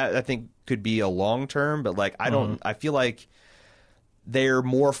I think could be a long term, but like I feel like they're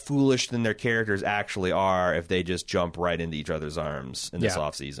more foolish than their characters actually are if they just jump right into each other's arms in this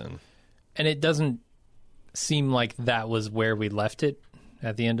off season. And it doesn't seem like that was where we left it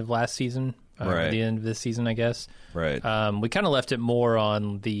at the end of last season, right? At the end of this season, I guess. Right. We kind of left it more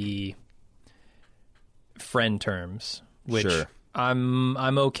on the friend terms, which Sure. I'm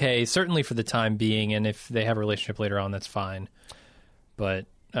okay, certainly for the time being. And if they have a relationship later on, that's fine. But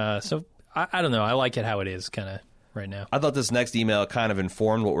so I don't know. I like it how it is, kind of. Right now. I thought this next email kind of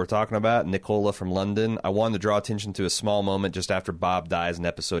informed what we're talking about. Nicola from London. I wanted to draw attention to a small moment just after Bob dies in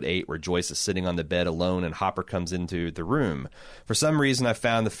episode 8 where Joyce is sitting on the bed alone and Hopper comes into the room. For some reason, I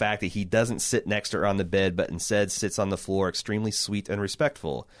found the fact that he doesn't sit next to her on the bed but instead sits on the floor extremely sweet and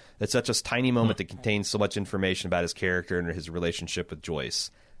respectful. It's such a tiny moment that contains so much information about his character and his relationship with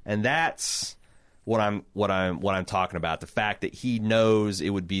Joyce. And that's what I'm talking about. The fact that he knows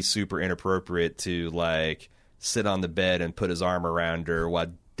it would be super inappropriate to like sit on the bed and put his arm around her while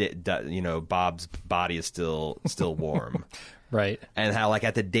Bob's body is still warm. Right. And how like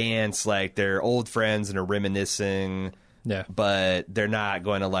at the dance, like they're old friends and are reminiscing. Yeah. But they're not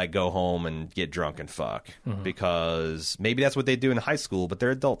going to like go home and get drunk and fuck because maybe that's what they do in high school, but they're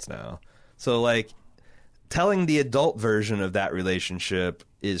adults now. So like telling the adult version of that relationship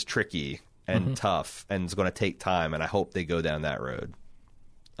is tricky and tough, and it's going to take time, and I hope they go down that road.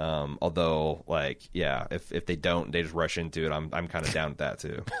 Although, like, yeah, if they don't, they just rush into it. I'm kind of down with that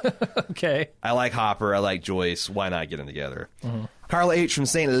too. Okay. I like Hopper. I like Joyce. Why not get them together? Carla H. from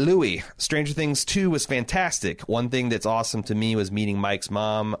St. Louis. Stranger Things 2 was fantastic. One thing that's awesome to me was seeing Mike's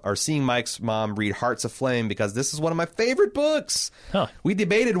mom read Hearts of Flame because this is one of my favorite books. Huh. We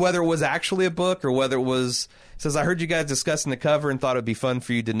debated whether it was actually a book or whether it was. Says, I heard you guys discussing the cover and thought it'd be fun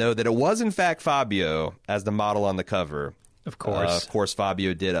for you to know that it was in fact Fabio as the model on the cover. Of course.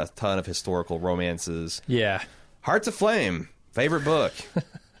 Fabio did a ton of historical romances. Yeah. Hearts of Flame, favorite book.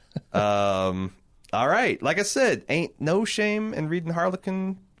 All right. Like I said, ain't no shame in reading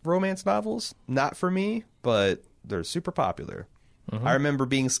Harlequin romance novels. Not for me, but they're super popular. I remember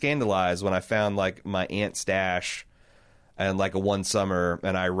being scandalized when I found like my aunt's stash and like a one summer,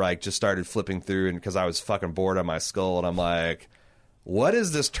 and I like just started flipping through, and because I was fucking bored on my skull, and I'm like, what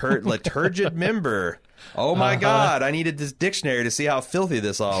is this turgid member? Oh my God, I needed this dictionary to see how filthy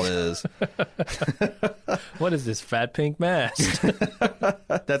this all is. What is this fat pink mask?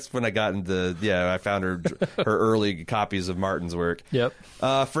 That's when I got into, I found her early copies of Martin's work. Yep.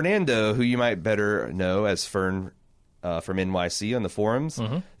 Fernando, who you might better know as Fern from NYC on the forums.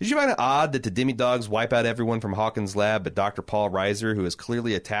 Did you find it odd that the Demi-Dogs wipe out everyone from Hawkins' lab, but Dr. Paul Reiser, who is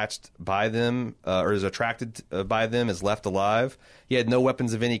clearly attached by them or is attracted by them, is left alive? He had no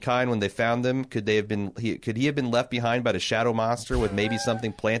weapons of any kind when they found them. Could he have been left behind by the shadow monster with maybe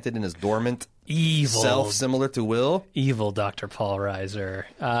something planted in his dormant evil self, similar to Will? Evil Dr. Paul Reiser.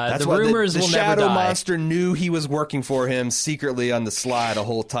 That's the what rumors the will shadow never die. monster knew he was working for him secretly on the sly the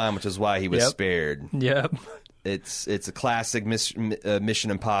whole time, which is why he was spared. Yep. It's a classic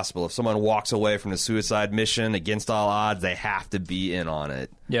Mission Impossible. If someone walks away from the suicide mission against all odds, they have to be in on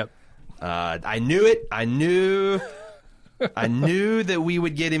it. Yep. I knew it. I knew that we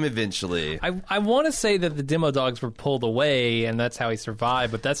would get him eventually. I want to say that the Demo-Dogs were pulled away and that's how he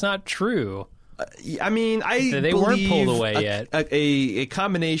survived, but that's not true. I mean, they weren't pulled away yet. A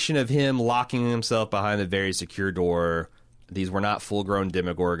combination of him locking himself behind a very secure door. These were not full-grown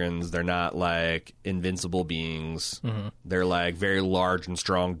Demogorgons. They're not, like, invincible beings. They're, like, very large and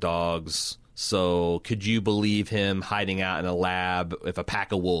strong dogs. So could you believe him hiding out in a lab with a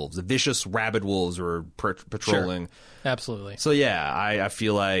pack of wolves? The vicious rabid wolves were patrolling. Sure. Absolutely. So, yeah, I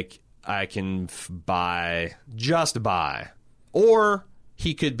feel like I can buy. Or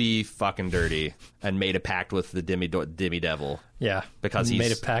he could be fucking dirty and made a pact with the Demi-Devil. Yeah, because he's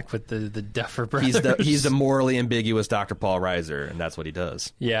made a pact with the Duffer Brothers. He's the morally ambiguous Dr. Paul Reiser, and that's what he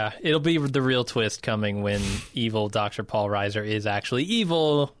does. Yeah, it'll be the real twist coming when evil Dr. Paul Reiser is actually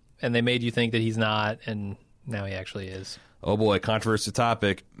evil, and they made you think that he's not, and now he actually is. Oh boy, controversial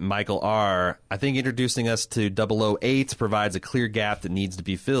topic. Michael R. I think introducing us to 008 provides a clear gap that needs to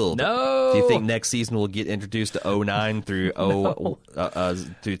be filled. No! Do you think next season we'll get introduced to 09 through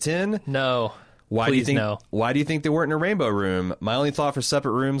through 10? No. Why Please, do you think? no. Why do you think they weren't in a rainbow room? My only thought for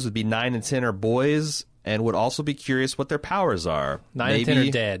separate rooms would be 9 and 10 are boys, and would also be curious what their powers are. 9 and 10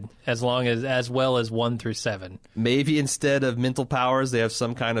 are dead, as well as 1 through 7. Maybe instead of mental powers, they have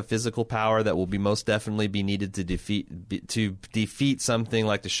some kind of physical power that will be most definitely be needed to defeat something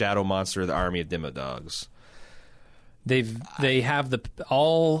like the Shadow Monster or the Army of Demo-Dogs. They have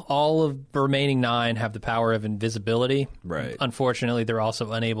all of the remaining 9 have the power of invisibility. Right. Unfortunately, they're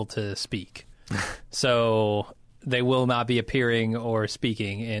also unable to speak. So they will not be appearing or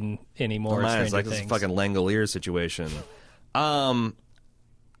speaking in any more Stranger It's like Things. this fucking Langolier situation. The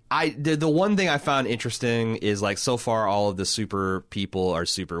one thing I found interesting is, like, so far all of the super people are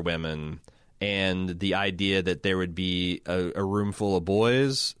super women, and the idea that there would be a room full of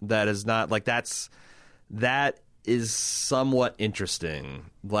boys that is not like that is somewhat interesting.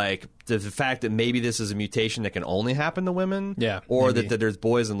 Like the fact that maybe this is a mutation that can only happen to women, or that there's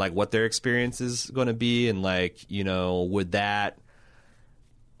boys and like what their experience is going to be, and like, you know, would that.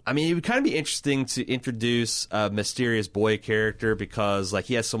 I mean, it would kind of be interesting to introduce a mysterious boy character because, like,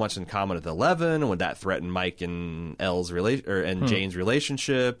 he has so much in common with 11, and would that threaten Mike and Jane's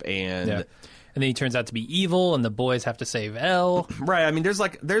relationship? And then he turns out to be evil, and the boys have to save Elle. Right. I mean,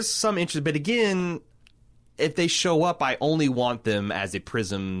 there's some interest, but again, if they show up, I only want them as a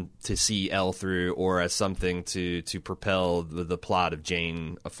prism to see Elle through, or as something to propel the plot of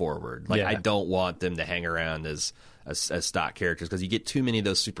Jane forward. Like, I don't want them to hang around as stock characters, because you get too many of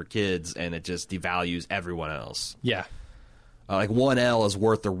those super kids and it just devalues everyone else. Yeah. Like, one Elle is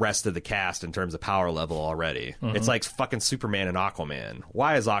worth the rest of the cast in terms of power level already. Mm-hmm. It's like fucking Superman and Aquaman.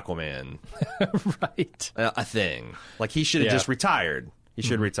 Why is Aquaman right a thing? Like, he should have just retired. He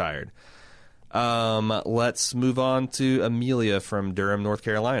should have retired. Let's move on to Amelia from Durham, North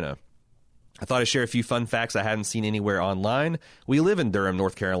Carolina. I thought I'd share a few fun facts I hadn't seen anywhere online. We live in Durham,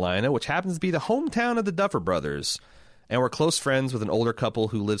 North Carolina, which happens to be the hometown of the Duffer Brothers. And we're close friends with an older couple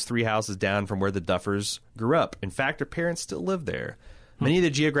who lives 3 houses down from where the Duffers grew up. In fact, their parents still live there. Many of the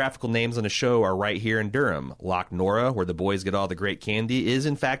geographical names on the show are right here in Durham. Loch Nora, where the boys get all the great candy, is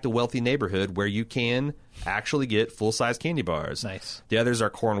in fact a wealthy neighborhood where you can actually get full-size candy bars. Nice. The others are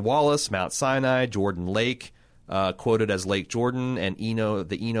Cornwallis, Mount Sinai, Jordan Lake, quoted as Lake Jordan, and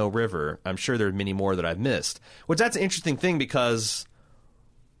the Eno River. I'm sure there are many more that I've missed. Which, that's an interesting thing, because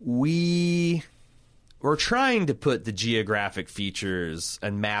we're trying to put the geographic features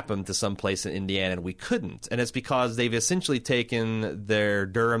and map them to some place in Indiana, and we couldn't. And it's because they've essentially taken their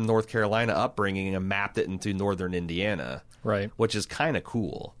Durham, North Carolina upbringing and mapped it into northern Indiana. Right. Which is kind of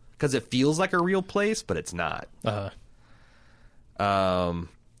cool, because it feels like a real place, but it's not.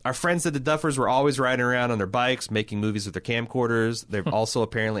 Our friends at the Duffers were always riding around on their bikes, making movies with their camcorders. They've also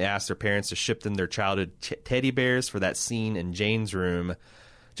apparently asked their parents to ship them their childhood teddy bears for that scene in Jane's room.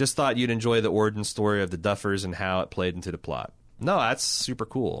 Just thought you'd enjoy the origin story of the Duffers and how it played into the plot. No, that's super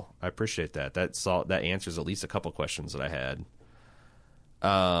cool. I appreciate that. That answers at least a couple questions that I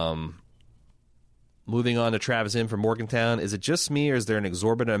had. Moving on to Travis M. from Morgantown. Is it just me, or is there an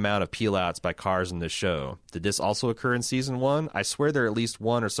exorbitant amount of peel-outs by cars in this show? Did this also occur in Season 1? I swear there are at least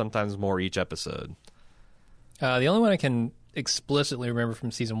one or sometimes more each episode. The only one I can explicitly remember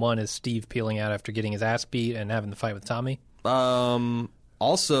from Season 1 is Steve peeling out after getting his ass beat and having the fight with Tommy.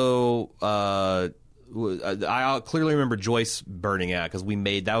 Also, I clearly remember Joyce burning out, because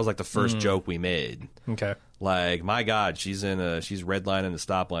that was like the first joke we made. Okay. Like, my God, she's redlining the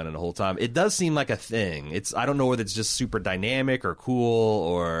stop line the whole time. It does seem like a thing. I don't know whether it's just super dynamic or cool,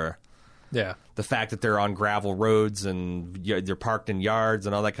 or the fact that they're on gravel roads and they're parked in yards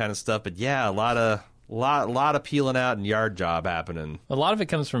and all that kind of stuff. But yeah, a lot of peeling out and yard job happening. A lot of it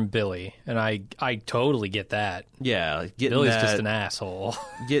comes from Billy, and I totally get that. Yeah, Billy's just an asshole.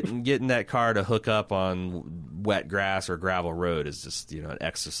 getting that car to hook up on wet grass or gravel road is just, an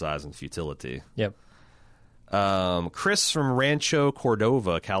exercise in futility. Yep. Chris from Rancho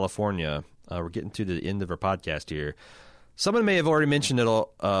Cordova, California. We're getting to the end of our podcast here. Someone may have already mentioned it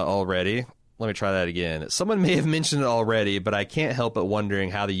already. Let me try that again. Someone may have mentioned it already, but I can't help but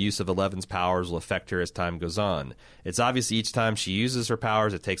wondering how the use of Eleven's powers will affect her as time goes on. It's obvious each time she uses her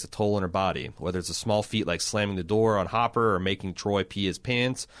powers, it takes a toll on her body. Whether it's a small feat like slamming the door on Hopper or making Troy pee his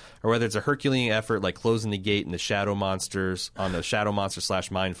pants, or whether it's a Herculean effort like closing the gate in the Shadow Monster/Mind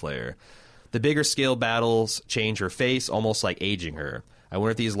Flayer. The bigger scale battles change her face, almost like aging her. I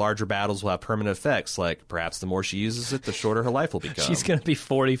wonder if these larger battles will have permanent effects, like perhaps the more she uses it, the shorter her life will become. She's going to be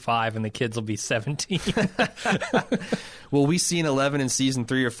 45 and the kids will be 17. Will we see an 11 in Season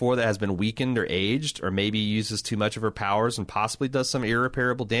 3 or 4 that has been weakened or aged, or maybe uses too much of her powers and possibly does some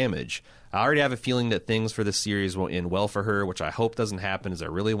irreparable damage? I already have a feeling that things for this series will end well for her, which I hope doesn't happen, as I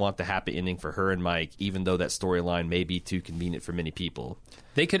really want the happy ending for her and Mike, even though that storyline may be too convenient for many people.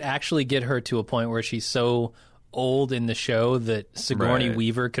 They could actually get her to a point where she's so old in the show that Sigourney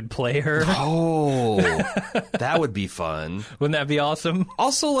Weaver could play her. Oh, that would be fun. Wouldn't that be awesome?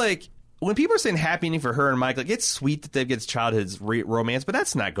 Also, like, when people are saying happy ending for her and Mike, like, it's sweet that they get childhood romance, but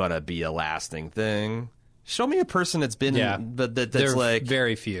that's not going to be a lasting thing. Show me a person that's been, but that's There are like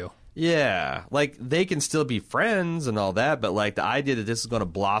very few. Yeah, like they can still be friends and all that, but like the idea that this is going to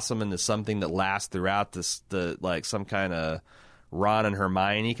blossom into something that lasts throughout like some kind of Ron and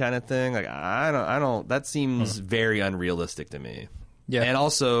Hermione kind of thing, like I don't. That seems very unrealistic to me. Yeah, and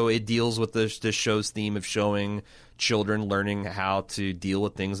also it deals with this show's theme of showing children learning how to deal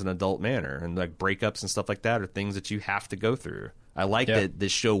with things in an adult manner, and like breakups and stuff like that are things that you have to go through. I like that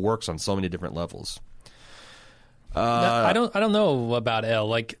this show works on so many different levels. I don't know about Elle.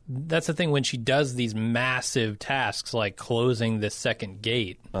 Like that's the thing when she does these massive tasks like closing this second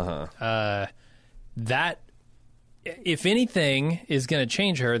gate. That if anything is going to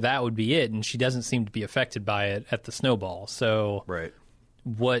change her, that would be it. And she doesn't seem to be affected by it at the snowball. So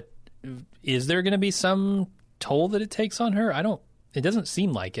what is there going to be some toll that it takes on her? It doesn't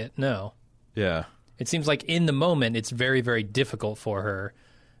seem like it. No. Yeah. It seems like in the moment it's very, very difficult for her.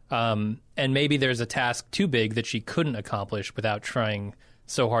 And maybe there's a task too big that she couldn't accomplish without trying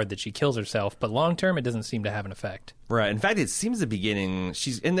so hard that she kills herself. But long term, it doesn't seem to have an effect. Right. In fact, it seems the beginning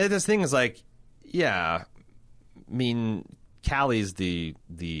and this thing is like, yeah, I mean, Callie's the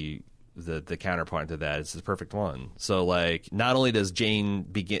counterpart to that. It's the perfect one. So like, not only does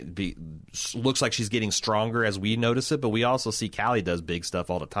Jane looks like she's getting stronger as we notice it, but we also see Callie does big stuff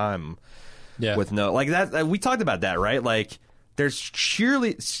all the time. Yeah. With no like that. We talked about that, right? Like. There's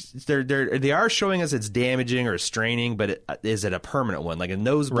surely they are showing us it's damaging or straining, but is it a permanent one? Like a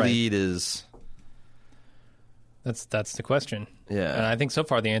nosebleed is. That's the question. Yeah, and I think so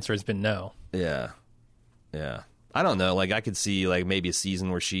far the answer has been no. Yeah. I don't know. Like I could see like maybe a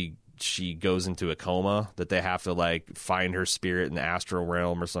season where she goes into a coma that they have to like find her spirit in the astral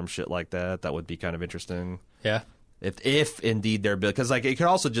realm or some shit like that. That would be kind of interesting. Yeah. If indeed they're because like it could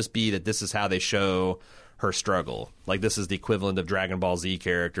also just be that this is how they show her struggle. Like this is the equivalent of Dragon Ball Z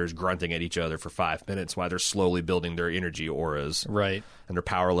characters grunting at each other for 5 minutes while they're slowly building their energy auras. Right. And their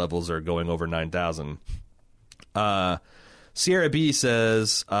power levels are going over 9,000. Sierra B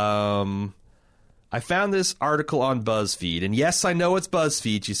says, I found this article on BuzzFeed, and yes, I know it's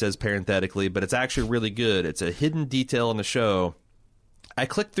BuzzFeed, she says parenthetically, but it's actually really good. It's a hidden detail in the show. I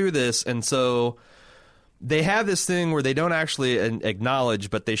clicked through this, and so they have this thing where they don't actually acknowledge,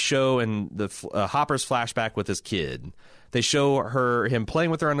 but they show in the Hopper's flashback with his kid. They show him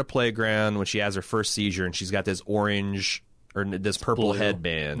playing with her on the playground when she has her first seizure, and she's got this orange or this purple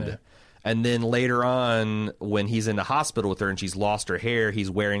headband. Yeah. And then later on, when he's in the hospital with her and she's lost her hair, he's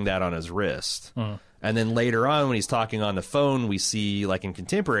wearing that on his wrist. And then later on, when he's talking on the phone, we see, like in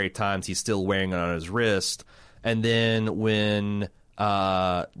contemporary times, he's still wearing it on his wrist. And then when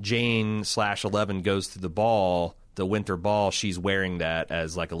Jane/11 goes to the winter ball, she's wearing that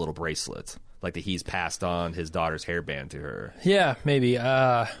as like a little bracelet, like that he's passed on his daughter's hairband to her. Yeah, maybe.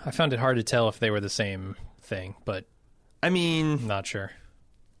 I found it hard to tell if they were the same thing, but I mean, I'm not sure.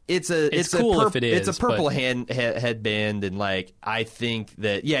 It's cool if it is. It's a purple headband, and like I think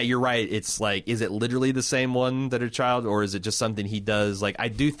that you're right. It's like, is it literally the same one that a child, or is it just something he does? Like I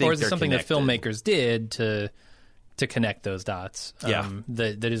do think, or is it something connected. that filmmakers did to connect those dots?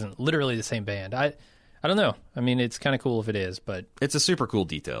 That isn't literally the same band. I don't know. I mean, it's kind of cool if it is, but it's a super cool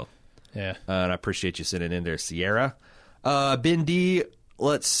detail. Yeah, and I appreciate you sending in there, Sierra. Ben D.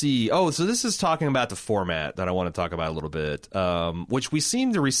 Let's see. Oh, so this is talking about the format that I want to talk about a little bit, which we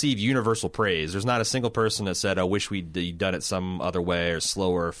seem to receive universal praise. There's not a single person that said, I wish we'd done it some other way or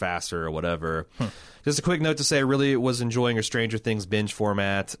slower or faster or whatever. Just a quick note to say I really was enjoying your Stranger Things binge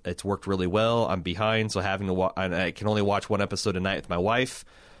format. It's worked really well. I'm behind, so I can only watch one episode a night with my wife.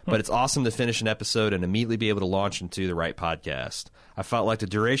 But it's awesome to finish an episode and immediately be able to launch into the right podcast. I felt like the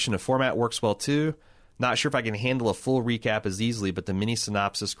duration of format works well, too. Not sure if I can handle a full recap as easily, but the mini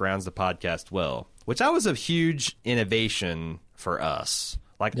synopsis grounds the podcast well, which that was a huge innovation for us.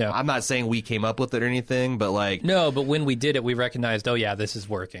 Like, I'm not saying we came up with it or anything, but like... No, but when we did it, we recognized, oh yeah, this is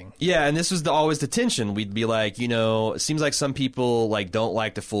working. Yeah, and this was always the tension. We'd be like, it seems like some people like don't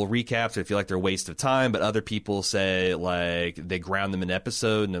like the full recaps. They feel like they're a waste of time, but other people say like they ground them in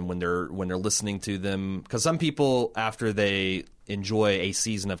episode, and then when they're listening to them... Because some people, after they enjoy a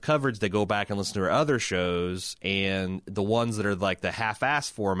season of coverage, they go back and listen to our other shows, and the ones that are like the half-ass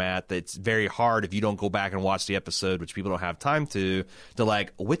format, that's very hard if you don't go back and watch the episode, which people don't have time to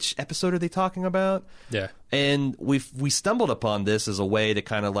like, which episode are they talking about? Yeah. And we stumbled upon this as a way to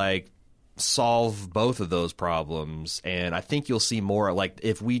kind of like solve both of those problems, and I think you'll see more like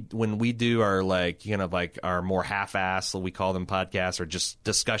when we do our like our more half-ass, we call them podcasts, or just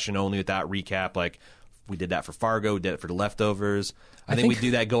discussion only without recap, like We did that for Fargo. We did it for The Leftovers. I think we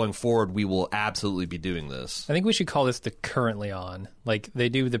do that going forward. We will absolutely be doing this. I think we should call this the currently on. Like they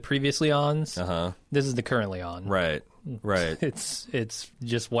do the previously ons. This is the currently on. Right. It's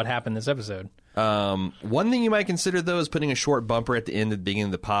just what happened this episode. One thing you might consider, though, is putting a short bumper at the end of the beginning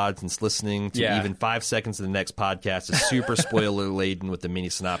of the pod, since listening to even 5 seconds of the next podcast is super spoiler-laden with the mini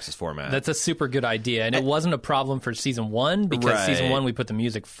synopsis format. That's a super good idea, and it wasn't a problem for Season 1, because Season 1 we put the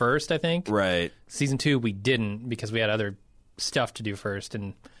music first, I think. Right. Season 2 we didn't, because we had other stuff to do first,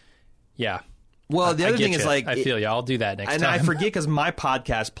 and yeah. Well, the other thing is, like... I feel you. I'll do that next time. And I forget, because my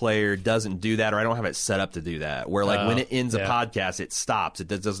podcast player doesn't do that, or I don't have it set up to do that, where, like, when it ends a podcast, it stops. It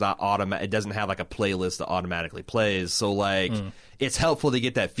does not it doesn't have, like, a playlist that automatically plays. So, like, it's helpful to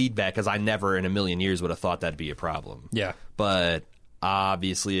get that feedback, because I never in a million years would have thought that'd be a problem. Yeah. But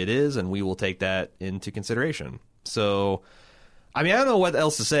obviously it is, and we will take that into consideration. So... I mean, I don't know what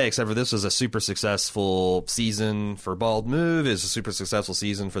else to say except for this was a super successful season for Bald Move. It's a super successful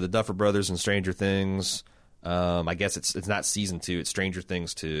season for the Duffer Brothers and Stranger Things. I guess it's not season 2; it's Stranger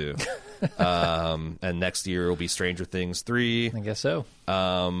Things 2. And next year will be Stranger Things 3. I guess so.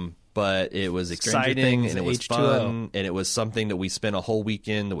 But it was exciting and it was fun, and it was something that we spent a whole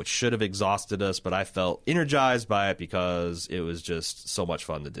weekend, which should have exhausted us, but I felt energized by it because it was just so much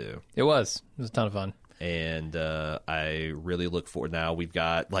fun to do. It was a ton of fun. And I really look forward. Now we've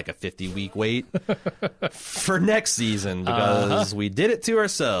got like a 50-week wait for next season, because we did it to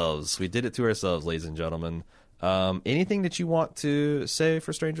ourselves. We did it to ourselves, ladies and gentlemen. Anything that you want to say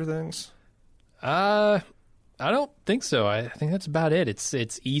for Stranger Things? I don't think so. I think that's about it.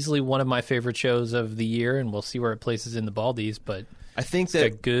 It's easily one of my favorite shows of the year, and we'll see where it places in the Baldies. But I think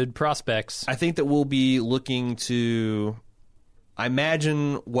it's got good prospects. I think that we'll be looking to... I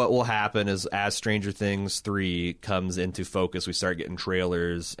imagine what will happen is, as Stranger Things 3 comes into focus, we start getting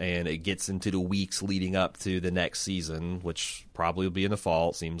trailers, and it gets into the weeks leading up to the next season, which probably will be in the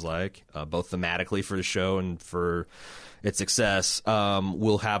fall, it seems like, both thematically for the show and for its success.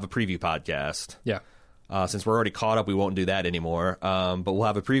 We'll have a preview podcast. Yeah. Since we're already caught up, we won't do that anymore. But we'll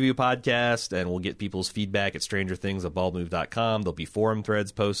have a preview podcast, and we'll get people's feedback at strangerthings@baldmove.com. There'll be forum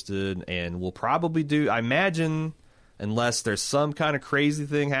threads posted, and we'll probably do, I imagine... unless there's some kind of crazy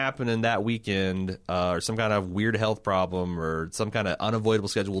thing happening that weekend, or some kind of weird health problem, or some kind of unavoidable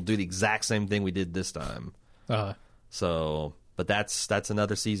schedule, we'll do the exact same thing we did this time. So, but that's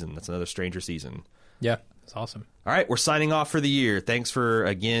another season. That's another Stranger season. Yeah, it's awesome. All right, we're signing off for the year. Thanks for,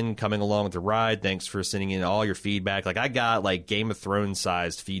 again, coming along with the ride. Thanks for sending in all your feedback. Like, I got, like, Game of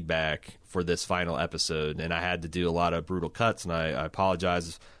Thrones-sized feedback for this final episode, and I had to do a lot of brutal cuts, and I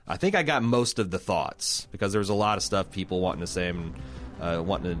apologize. I think I got most of the thoughts, because there was a lot of stuff people wanting to say and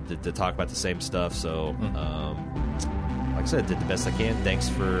wanting to talk about the same stuff. So, like I said, did the best I can. Thanks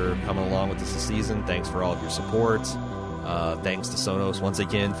for coming along with us this season. Thanks for all of your support. Thanks to Sonos once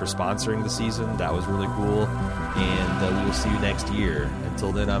again for sponsoring the season. That was really cool. And we will see you next year.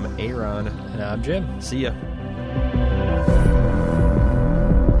 Until then, I'm Aaron. And I'm Jim. See ya.